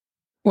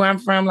 where I'm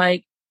from,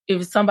 like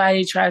if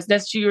somebody tries,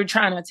 that's you're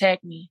trying to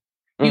attack me.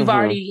 You've Mm-hmm,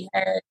 already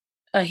had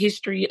a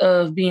history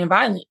of being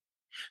violent.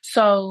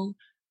 So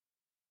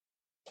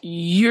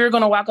you're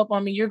going to walk up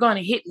on me, you're going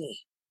to hit me.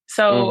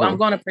 So I'm mm-hmm,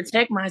 going to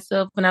protect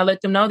myself. And I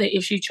let them know that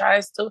if she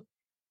tries to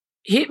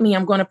hit me,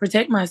 I'm going to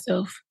protect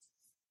myself.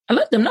 I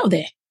let them know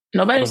that.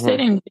 Nobody said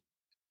mm-hmm. anything.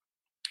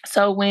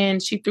 So when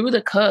she threw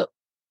the cup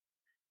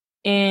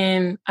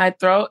and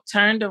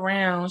turned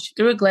around, she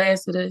threw a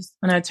glass at us.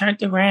 When I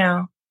turned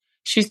around,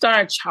 she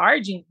started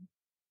charging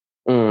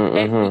at me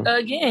Mm-hmm.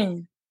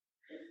 again.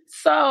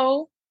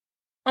 So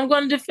I'm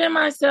going to defend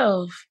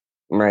myself.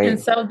 And Right.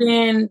 so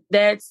then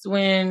that's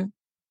when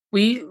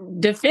we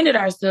defended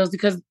ourselves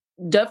because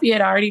Duffy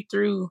had already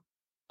threw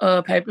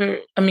a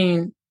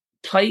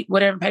plate,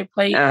 whatever, paper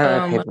plate,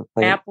 Paper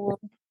plate. apple.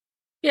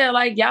 Yeah,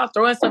 like y'all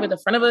throwing stuff at the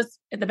front of us,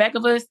 at the back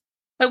of us.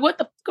 Like, what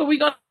the fuck are we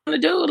gonna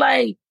do?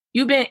 Like,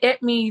 you've been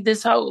at me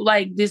this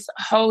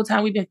whole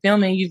time we've been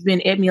filming. You've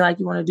been at me like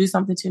you want to do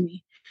something to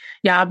me.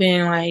 Y'all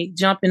been like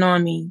jumping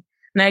on me,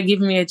 not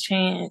giving me a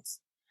chance.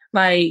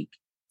 Like,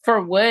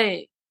 for what?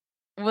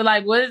 Well,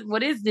 like,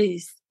 what is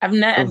this? I've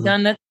Mm-hmm.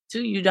 done nothing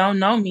to you. You don't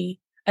know me.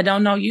 I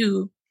don't know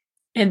you.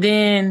 And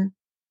then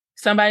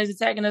somebody's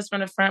attacking us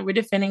from the front. We're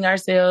defending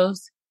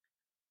ourselves.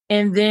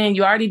 And then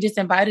you already just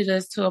invited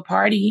us to a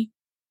party.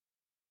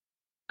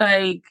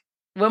 Like,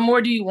 what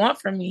more do you want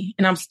from me?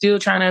 And I'm still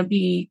trying to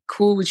be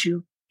cool with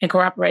you and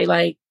cooperate.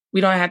 Like,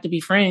 we don't have to be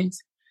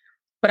friends,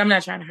 but I'm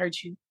not trying to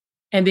hurt you.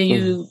 And then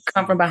you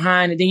come from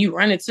behind and then you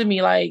run into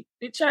me like,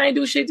 bitch, I ain't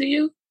do shit to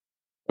you.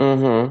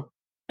 Mm-hmm.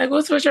 Like,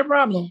 what's your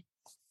problem?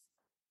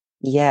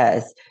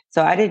 Yes.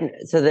 So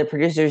the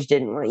producers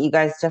didn't want you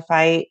guys to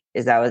fight?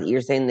 Is that what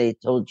you're saying? They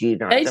told you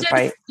not to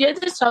fight? They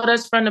just told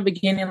us from the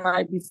beginning,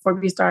 like before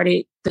we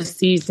started the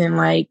season,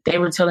 like they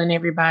were telling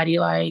everybody,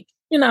 like,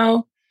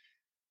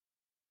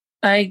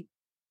 like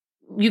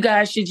you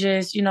guys should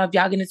just, if y'all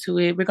get into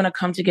it, we're gonna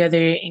come together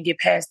and get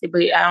past it.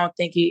 But I don't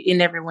think it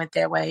never went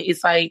that way.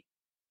 It's like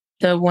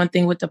the one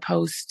thing with the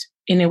post,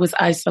 and it was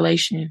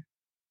isolation.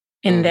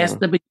 And that's Mm-hmm.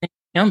 the beginning of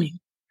filming.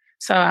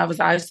 So I was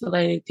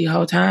isolated the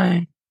whole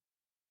time.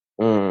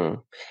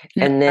 Mm.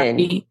 And then,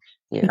 Nobody,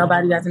 yeah,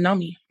 nobody got to know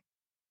me.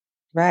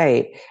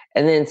 right.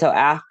 And then, so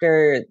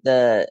after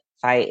the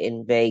fight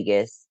in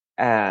Vegas,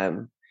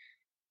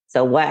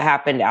 so what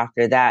happened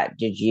after that?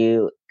 Did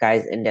you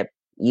guys end up,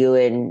 you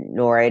and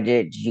Nora,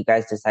 did you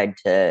guys decide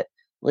to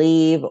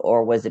leave,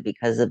 or was it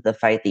because of the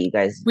fight that you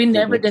guys We didn't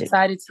never get to?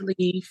 decided to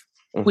leave.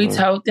 We Mm-hmm.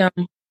 told them,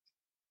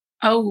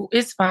 oh,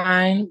 it's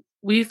fine.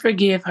 We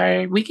forgive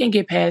her. We can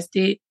get past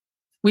it.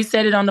 We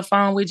said it on the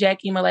phone with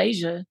Jackie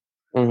Malaysia.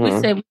 We Mm-hmm.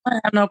 said we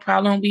don't have no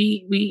problem.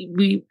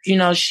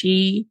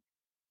 She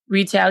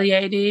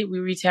retaliated. We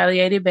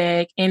retaliated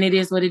back, and it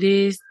is what it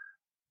is.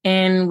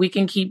 And we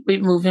can keep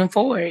it moving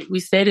forward. We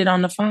said it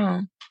on the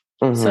phone.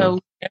 Mm-hmm. So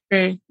we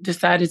never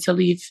decided to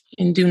leave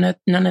and do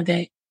none of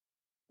that.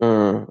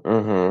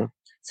 Mm-hmm.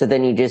 So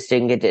then you just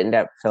didn't get to end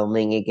up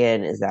filming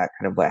again? Is that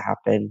kind of what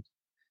happened?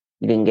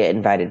 You didn't get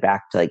invited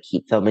back to like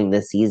keep filming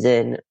the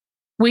season?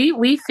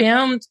 We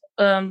filmed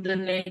the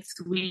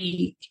next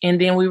week, and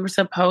then we were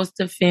supposed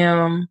to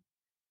film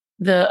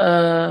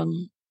the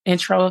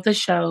intro of the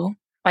show.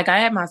 Like I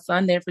had my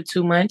son there for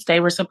 2 months. They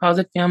were supposed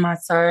to film my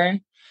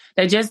son.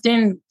 They just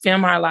didn't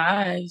film our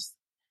lives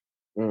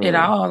at Mm,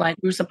 all. Like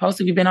we were supposed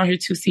to. We've been on here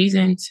 2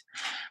 seasons.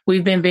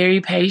 We've been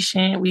very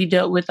patient. We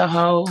dealt with the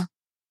whole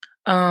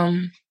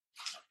um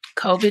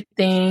COVID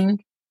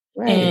thing,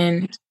 right.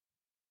 and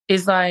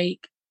it's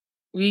like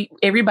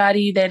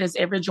everybody that has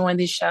ever joined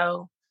this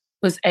show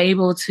was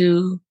able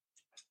to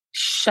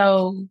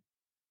show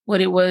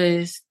what it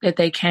was that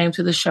they came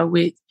to the show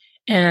with,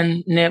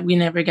 and we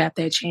never got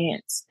that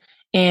chance.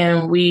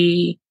 And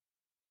we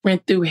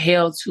went through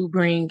hell to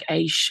bring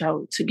a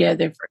show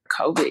together for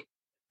COVID.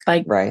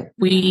 Like Right.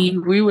 we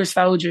were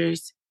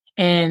soldiers,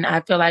 and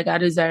I feel like I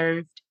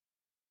deserved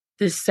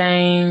the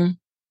same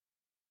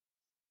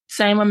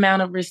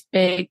amount of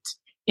respect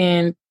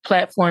and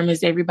platform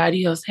as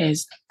everybody else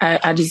has.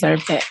 I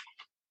deserve that.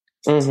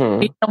 Mm-hmm.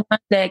 The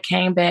ones that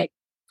came back,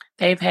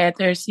 they've had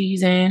their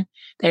season.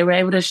 They were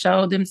able to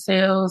show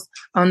themselves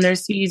on their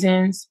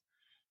seasons,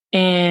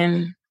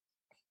 and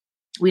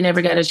we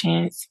never got a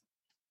chance.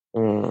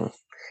 Mm.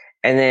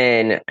 And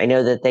then I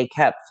know that they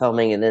kept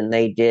filming, and then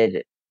they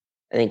did,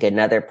 I think,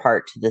 another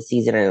part to the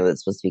season. I know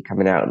that's supposed to be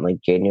coming out in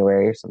like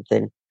January or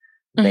something.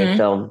 They Mm-hmm.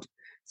 filmed.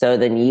 So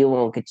then you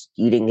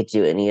didn't get to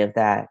do any of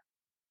that.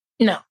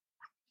 No,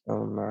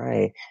 Oh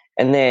my.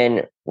 And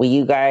then will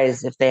you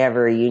guys, if they have a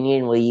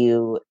reunion, will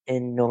you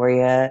and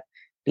Noria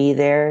be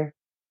there?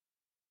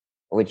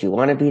 Or would you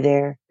want to be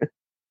there?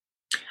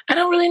 I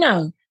don't really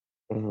know.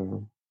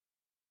 Mm-hmm.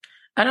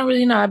 I don't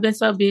really know. I've been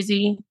so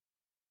busy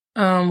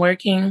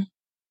working,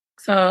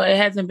 so it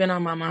hasn't been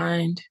on my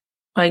mind.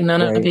 Like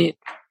none of Right. it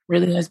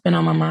really has been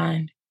on my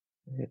mind.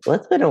 Well,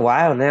 it's been a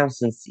while now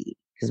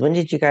because when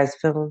did you guys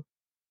film?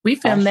 We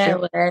filmed Last year?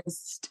 that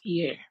last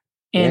year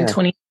in Yeah.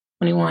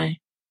 2021.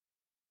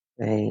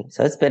 Right.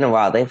 So it's been a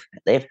while.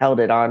 They've held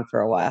it on for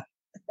a while.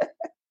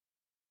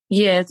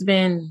 Yeah, it's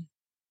been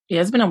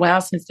a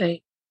while since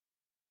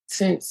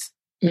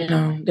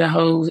the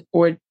whole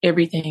or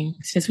everything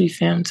since we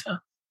filmed. So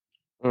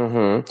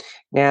Mm-hmm.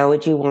 Now,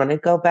 would you want to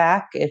go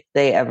back if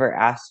they ever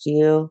asked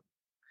you,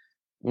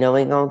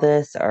 knowing all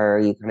this, or are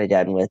you kind of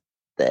done with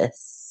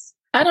this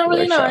I don't particular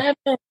really know. I show?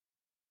 haven't,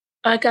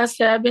 like I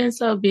said, I've been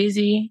so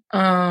busy.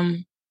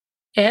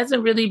 It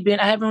hasn't really been.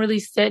 I haven't really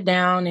sat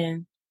down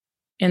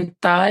and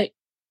thought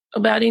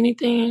about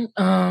anything.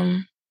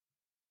 And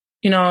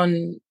I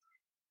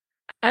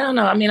don't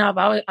know. I mean,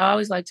 I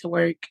always like to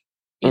work,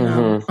 you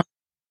know, Mm-hmm.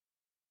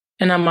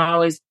 and I'm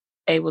always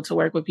able to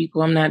work with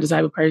people. I'm not the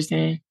type of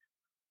person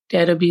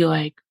that'll be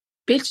like,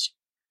 "Bitch,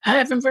 I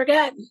haven't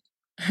forgotten."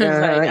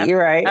 It's like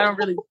You're I right. I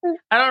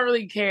don't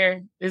really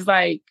care. It's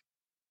like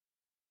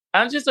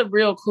I'm just a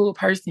real cool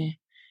person.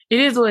 It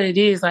is what it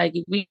is. Like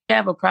if we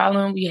have a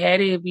problem, we had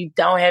it. If we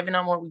don't have it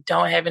no more, we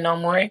don't have it no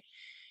more.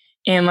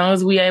 And as long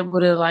as we able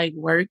to like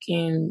work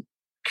and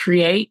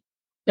create,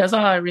 that's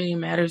all that really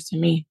matters to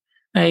me.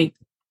 Like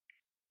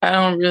I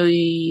don't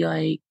really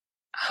like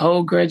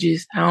hold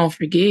grudges. I don't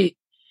forget,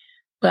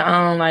 but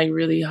I don't like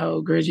really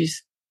hold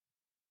grudges.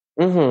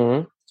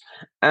 Mm-hmm.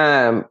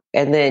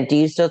 And then do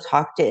you still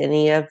talk to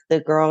any of the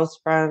girls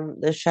from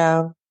the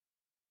show?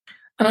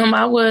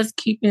 I was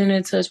keeping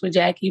in touch with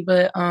Jackie,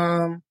 but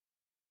I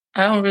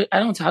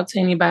don't talk to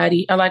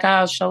anybody.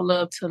 I'll show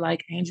love to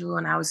like Angel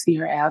and I would see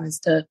her out and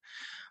stuff.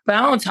 But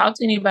I don't talk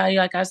to anybody.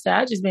 Like I said,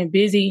 I've just been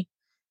busy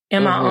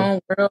in my Mm-hmm. own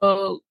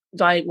world,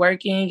 like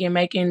working and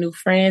making new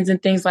friends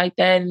and things like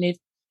that. And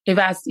if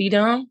I see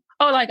them,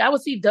 like I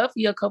would see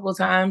Duffy a couple of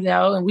times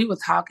out and we would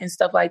talk and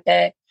stuff like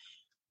that.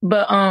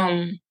 But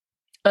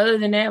other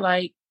than that,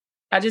 like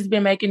I just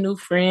been making new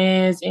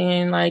friends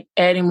and like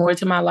adding more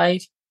to my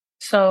life.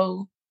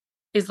 So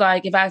it's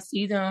like if I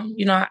see them,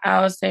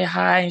 I'll say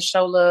hi and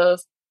show love.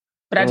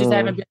 But I just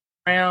haven't Mm, been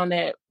around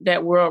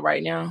that world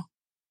right now.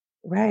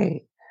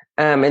 right.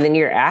 And then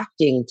you're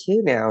acting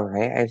too now,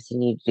 right? I've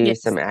seen you do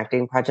Yes. some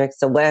acting projects.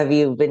 So what have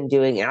you been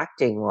doing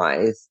acting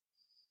wise?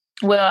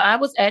 Well, I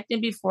was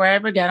acting before I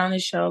ever got on the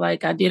show.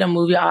 Like I did a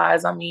movie, All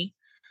Eyes on Me,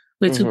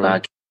 with Mm-hmm.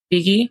 Tupac and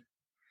Biggie.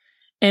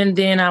 And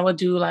then I would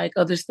do like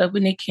other stuff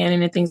with Nick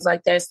Cannon and things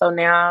like that. So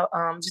now,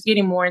 just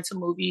getting more into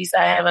movies.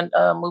 I have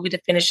a movie to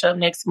finish up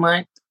next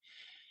month,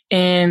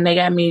 and they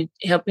got me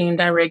helping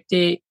direct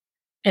it.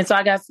 And so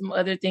I got some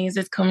other things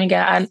that's coming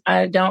out.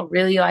 I don't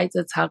really like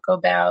to talk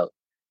about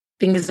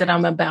things that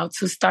I'm about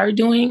to start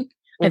doing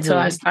until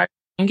I Mm-hmm. start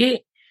doing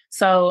it.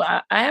 So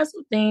I have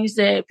some things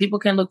that people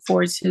can look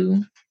forward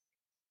to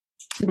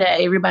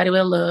that everybody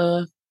will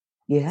love. So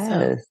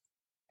Yes.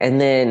 And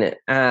then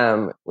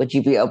would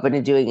you be open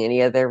to doing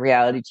any other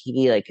reality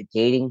TV, like a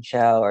dating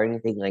show or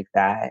anything like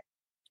that?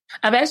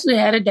 I've actually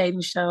had a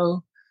dating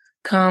show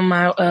come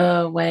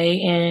my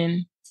way,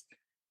 and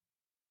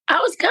I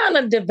was kind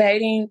of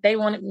debating. They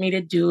wanted me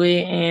to do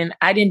it, and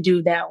I didn't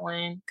do that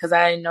one because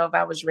I didn't know if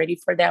I was ready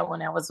for that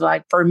one. I was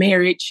like for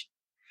marriage.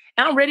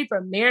 I'm ready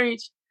for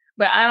marriage,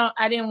 but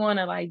I didn't want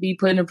to like be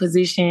put in a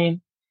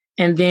position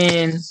and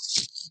then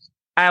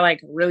I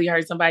like really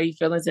hurt somebody's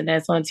feelings and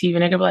that's on TV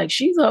and they're gonna be like,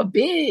 she's a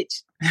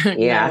bitch.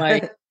 Yeah.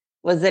 Like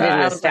Was it so an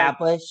I was like,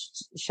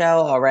 established show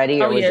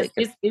already, oh or was yes,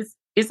 it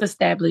it's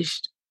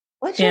established.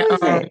 what show And is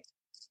it?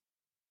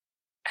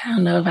 I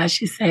don't know if I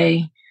should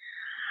say.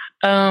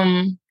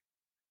 Um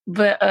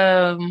but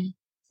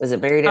Was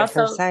it Married at First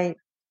also Sight?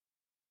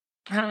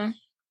 huh?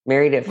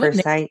 Married at What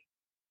First Sight?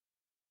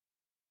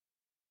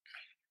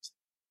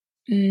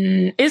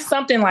 It's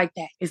something like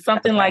that. It's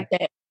something Okay. like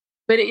that.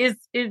 But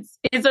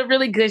it's a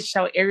really good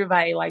show.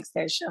 Everybody likes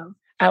that show.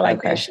 I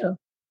like that Okay. show.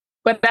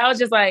 But I was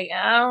just like,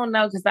 I don't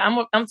know, because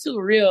I'm too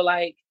real.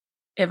 Like,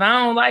 if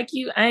I don't like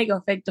you, I ain't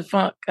gonna fake the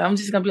funk. I'm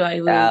just gonna be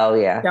like, look, Oh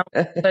yeah.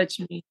 don't touch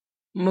me,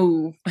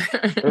 move.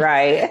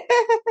 Right.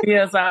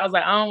 Yeah, so I was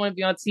like, I don't want to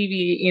be on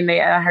TV and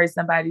I hurt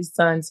somebody's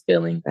son's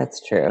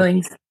That's true.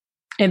 feelings.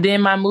 And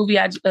then my movie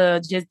I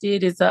just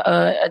did is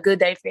a good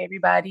day for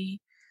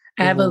everybody.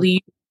 I have a Hmm.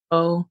 lead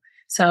role,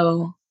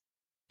 so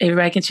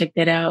everybody can check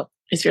that out.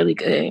 It's really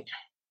good.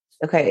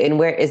 Okay, and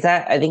where is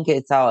that? I think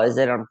it's all. Is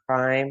it on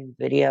Prime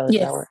Video? Is that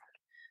Yes, where?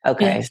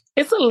 Okay. yes.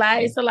 It's a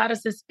lot. It's a lot of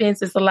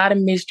suspense. It's a lot of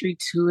mystery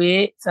to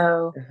it.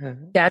 So Uh-huh.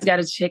 you guys got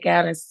to check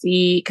out and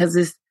see because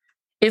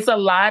it's a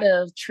lot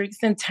of tricks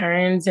and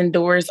turns and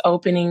doors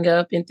opening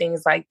up and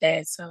things like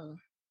that. So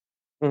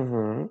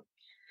Hmm.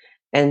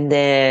 And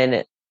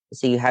then,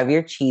 so you have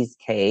your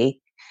cheesecake,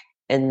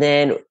 and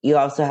then you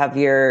also have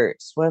your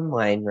swim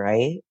line,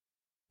 right?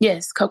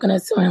 yes,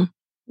 coconut swim.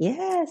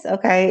 Yes.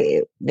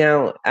 Okay.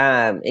 Now,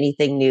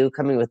 anything new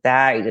coming with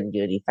that? Are you going to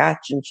do any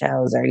fashion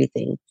shows or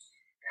anything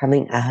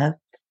coming up?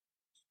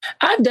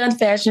 I've done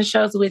fashion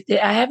shows with it.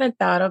 I haven't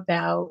thought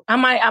about. I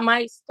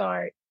might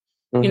start.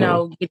 Hmm.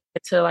 Get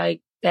into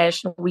like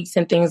fashion weeks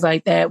and things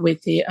like that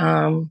with it.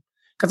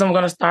 Because I'm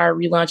gonna start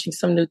relaunching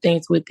some new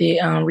things with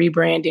it.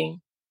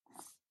 Rebranding.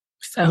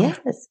 So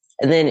Yes.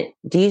 And then,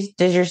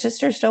 does your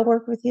sister still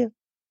work with you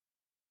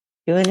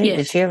doing it? Did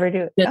yes, she ever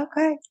do it? yeah.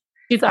 Okay.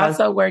 She's How's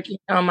also working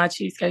on my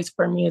cheesecakes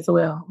for me as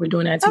well. We're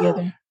doing that oh,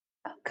 together.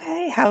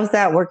 okay. How's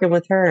that working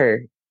with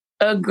her?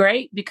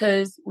 Great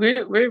because we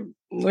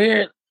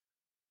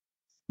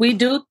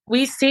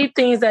see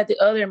things that the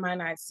other might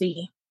not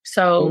see.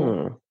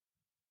 So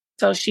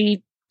Mm,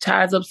 she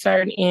ties up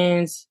certain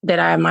ends that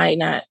I might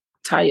not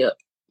tie up.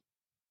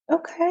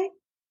 okay.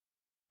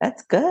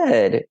 That's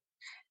good.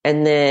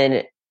 And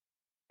then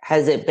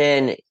has it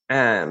been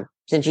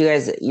since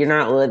you're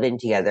not living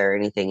together or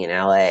anything in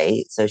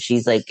LA, so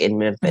she's like in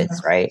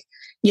Memphis, right?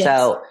 Yes.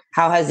 So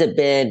how has it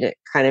been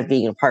kind of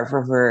being apart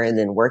from her and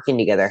then working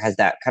together? Has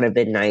that kind of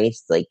been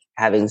nice, like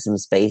having some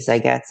space, I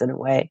guess, in a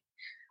way?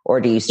 Or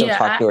do you still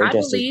talk to her I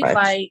just as believe much?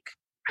 like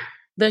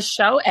the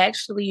show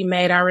actually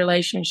made our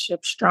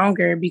relationship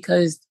stronger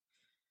because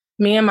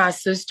me and my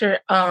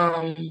sister,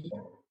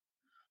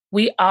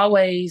 we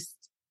always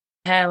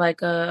had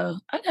like I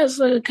guess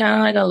like, kind of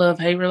like a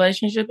love-hate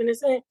relationship in a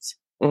sense.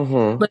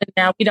 Mm-hmm. But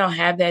now we don't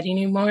have that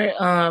anymore.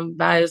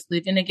 By us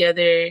living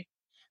together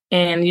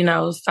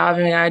and,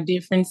 solving our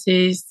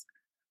differences,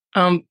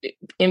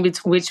 in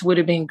between, which would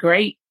have been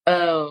great,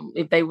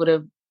 if they would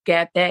have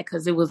got that,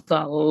 because it was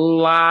a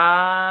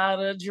lot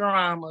of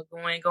drama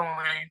going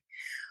on.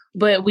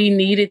 But we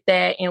needed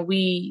that, and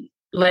we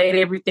laid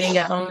everything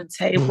out on the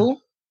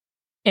table,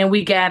 and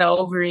we got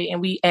over it,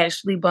 and we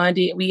actually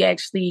bonded. We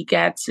actually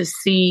got to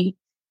see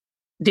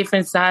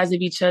different sides of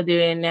each other,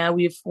 and now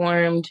we've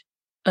formed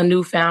a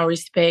newfound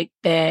respect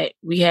that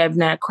we have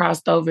not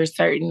crossed over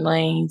certain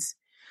lanes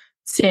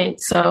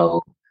since.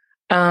 So,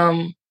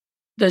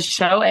 the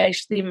show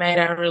actually made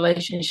our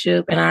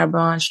relationship and our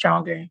bond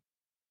stronger.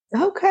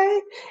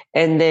 Okay.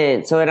 And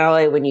then, so in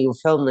LA, when you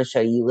filmed the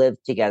show, you lived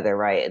together,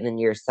 right? And then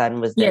your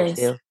son was there Yes,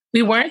 too?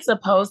 we weren't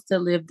supposed to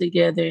live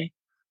together,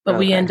 but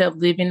we Okay. ended up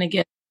living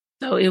together.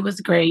 So it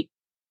was great.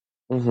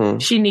 Mm-hmm.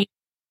 She need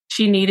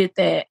she needed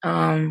that.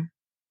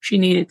 She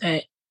needed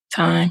that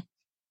time.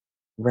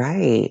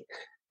 Right.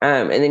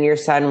 And then your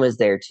son was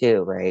there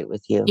too, right?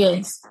 With you.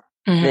 Yes.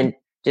 And Hmm. then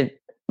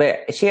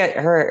but she had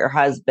her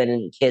husband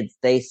and kids,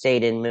 they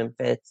stayed in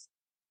Memphis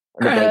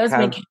or Her did they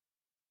husband come? came.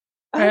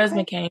 Her Okay.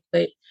 husband came,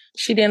 but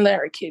she didn't let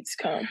her kids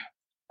come.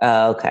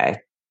 Oh, okay.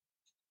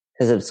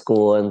 Because of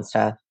school and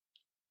stuff.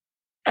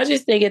 I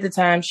just think at the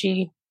time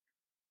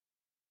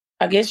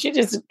I guess she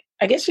just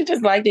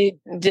liked it,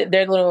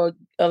 their little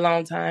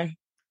alone time.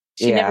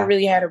 She never Yeah.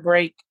 really had a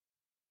break.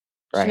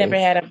 She never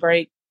Right. had a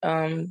break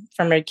from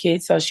her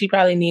kids, so she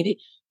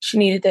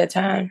needed that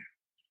time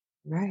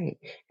Right.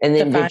 And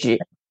to then find.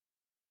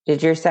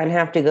 did your son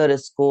have to go to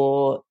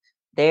school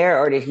there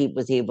or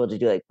was he able to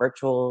do like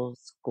virtual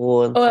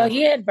school and Well, stuff?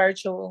 he had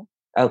virtual.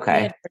 He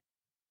Okay. had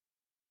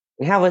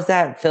And how was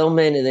that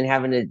filming and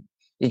then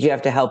did you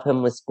have to help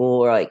him with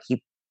school or like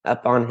keep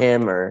up on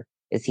him or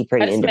is he I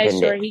pretty just made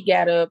independent? sure he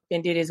got up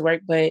and did his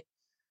work, but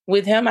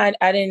with him, I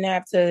didn't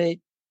have to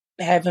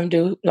have him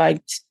do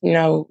like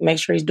make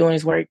sure he's doing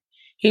his work.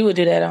 He would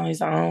do that on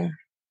his own.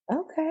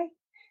 Okay.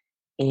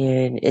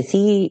 And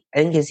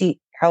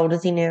how old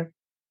is he now?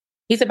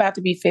 He's about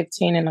to be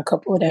 15 in a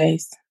couple of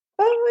days.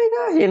 Oh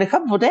my gosh, in a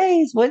couple of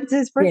days. When's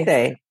his Yes,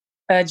 birthday?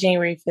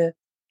 January 5th.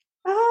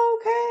 Oh,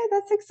 okay.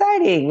 That's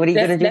exciting. What are you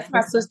going to do That's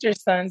my for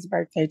sister's son's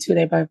birthday too.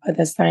 They both have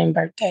the same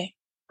birthday.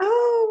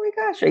 Oh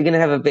my gosh. Are you going to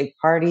have a big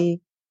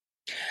party?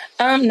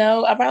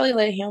 No, I probably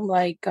let him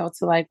like go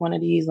to like one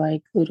of these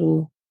like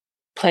little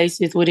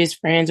places with his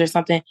friends or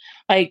something.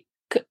 Like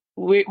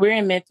we're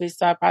in Memphis,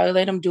 so I probably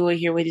let him do it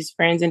here with his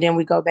friends, and then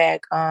we go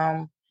back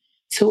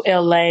to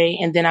LA,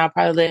 and then I'll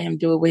probably let him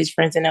do it with his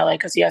friends in LA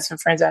because he has some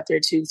friends out there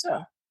too.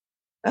 So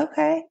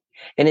Okay.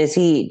 And does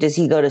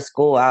he go to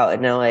school out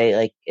in LA,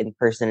 like in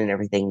person and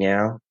everything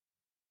now?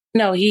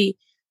 no, he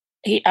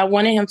I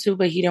wanted him to,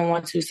 but he didn't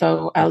want to,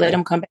 so I let Okay.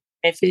 him come back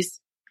to Memphis.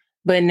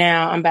 But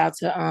now I'm about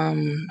to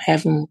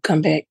have him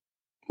come back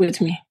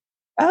with me.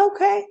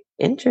 Okay.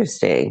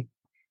 Interesting.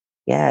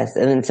 Yes.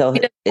 And then He so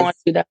doesn't want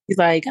it's, to though. He's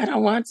like, I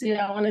don't want to.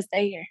 I want to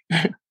stay here.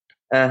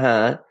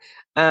 uh-huh.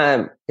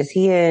 Is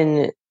he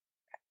in,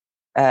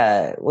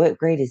 what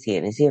grade is he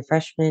in? Is he a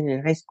freshman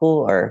in high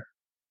school or?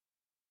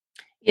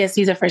 Yes,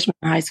 he's a freshman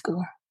in high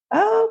school.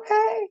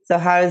 Okay. So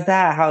how is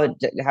that? How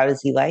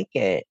does he like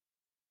it?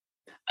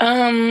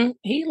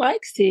 He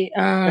likes it.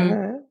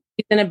 Uh-huh.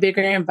 He's in a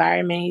bigger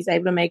environment. He's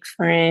able to make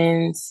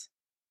friends,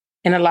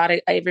 and a lot of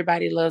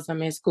everybody loves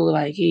him in school.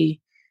 Like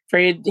for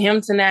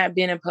him to not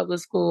be in public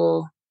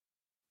school,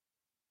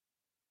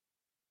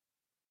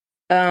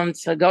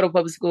 to go to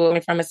public school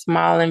from a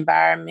small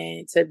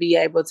environment, to be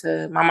able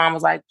to. My mom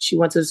was like, she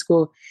went to the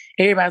school.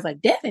 Everybody's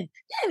like, Devin,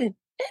 Devin,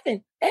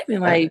 Devin, Devin, Uh,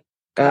 like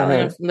calling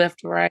him uh-huh. from left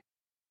to right.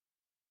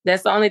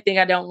 That's the only thing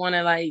I don't want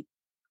to like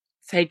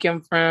take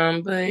him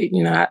from, but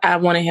I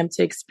wanted him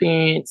to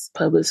experience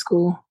public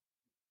school.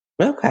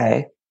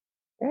 Okay.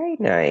 Very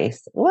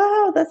nice.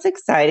 Wow, that's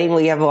exciting.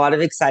 Well, you have a lot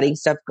of exciting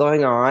stuff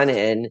going on,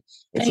 and it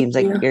Thank seems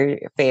like you.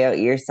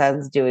 your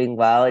son's doing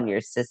well, and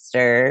your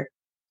sister.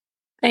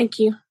 Thank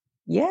you.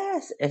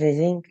 Yes, and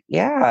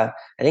I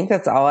think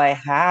that's all I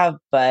have.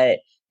 But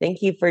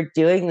thank you for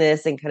doing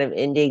this and kind of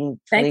ending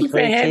Thank you for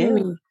having 2022.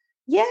 me.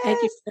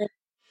 Thank you.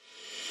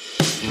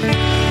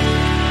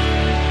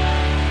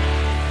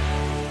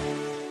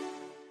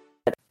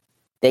 Yes.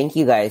 Thank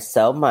you guys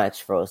so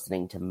much for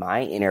listening to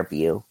my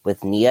interview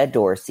with Nia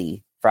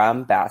Dorsey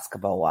from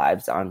Basketball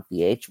Wives on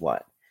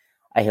VH1.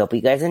 I hope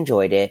you guys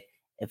enjoyed it.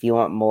 If you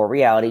want more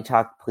reality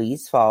talk,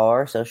 please follow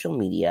our social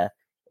media.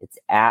 It's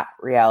at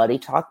Reality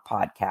Talk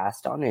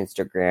Podcast on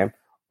Instagram,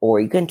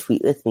 or you can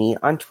tweet with me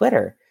on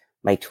Twitter.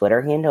 My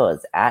Twitter handle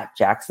is at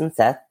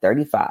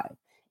JacksonSeth35.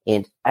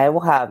 And I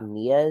will have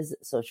Nia's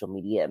social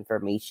media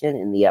information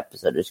in the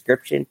episode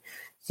description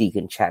so you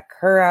can check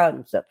her out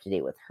and stay up to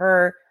date with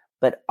her.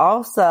 But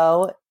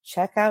also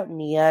check out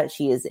Nia.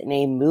 She is in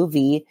a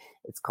movie.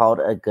 It's called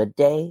A Good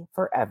Day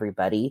for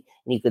Everybody.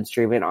 And you can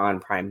stream it on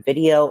Prime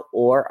Video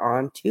or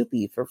on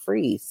Tubi for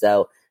free.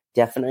 So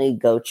definitely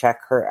go check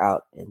her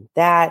out in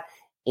that.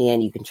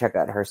 And you can check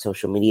out her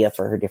social media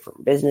for her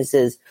different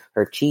businesses,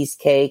 her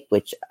cheesecake,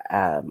 which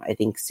I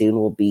think soon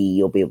you'll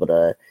be able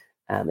to,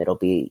 it'll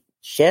be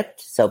shipped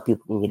so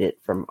people can get it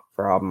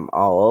from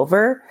all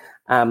over.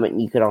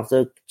 And you can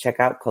also check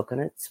out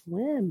Coconut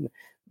Swim.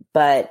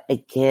 But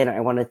again,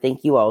 I want to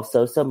thank you all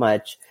so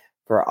much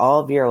for all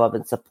of your love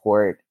and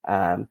support.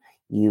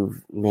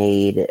 You've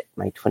made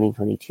my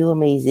 2022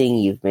 amazing.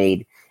 You've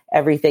made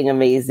everything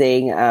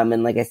amazing.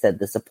 And like I said,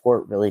 the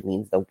support really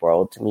means the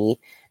world to me.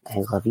 I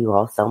love you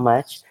all so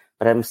much.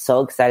 But I'm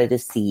so excited to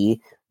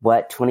see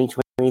what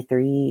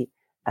 2023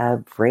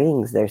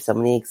 brings. There's so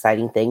many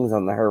exciting things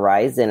on the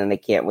horizon, and I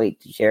can't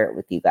wait to share it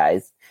with you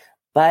guys.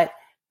 But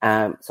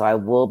so I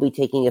will be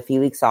taking a few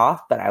weeks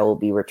off, but I will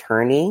be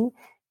returning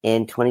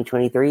in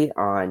 2023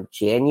 on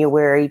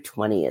January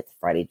 20th,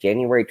 Friday,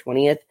 January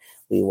 20th.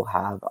 We will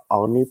have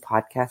all new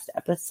podcast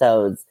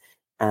episodes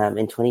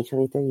in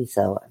 2023.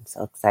 So I'm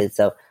so excited.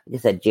 So like I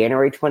said,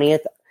 January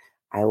 20th,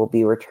 I will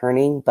be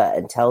returning. But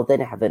until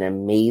then, have an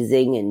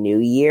amazing new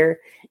year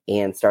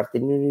and start the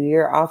new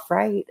year off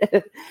right.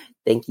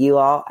 Thank you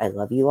all. I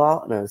love you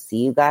all. And I'll see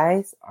you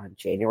guys on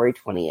January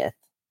 20th.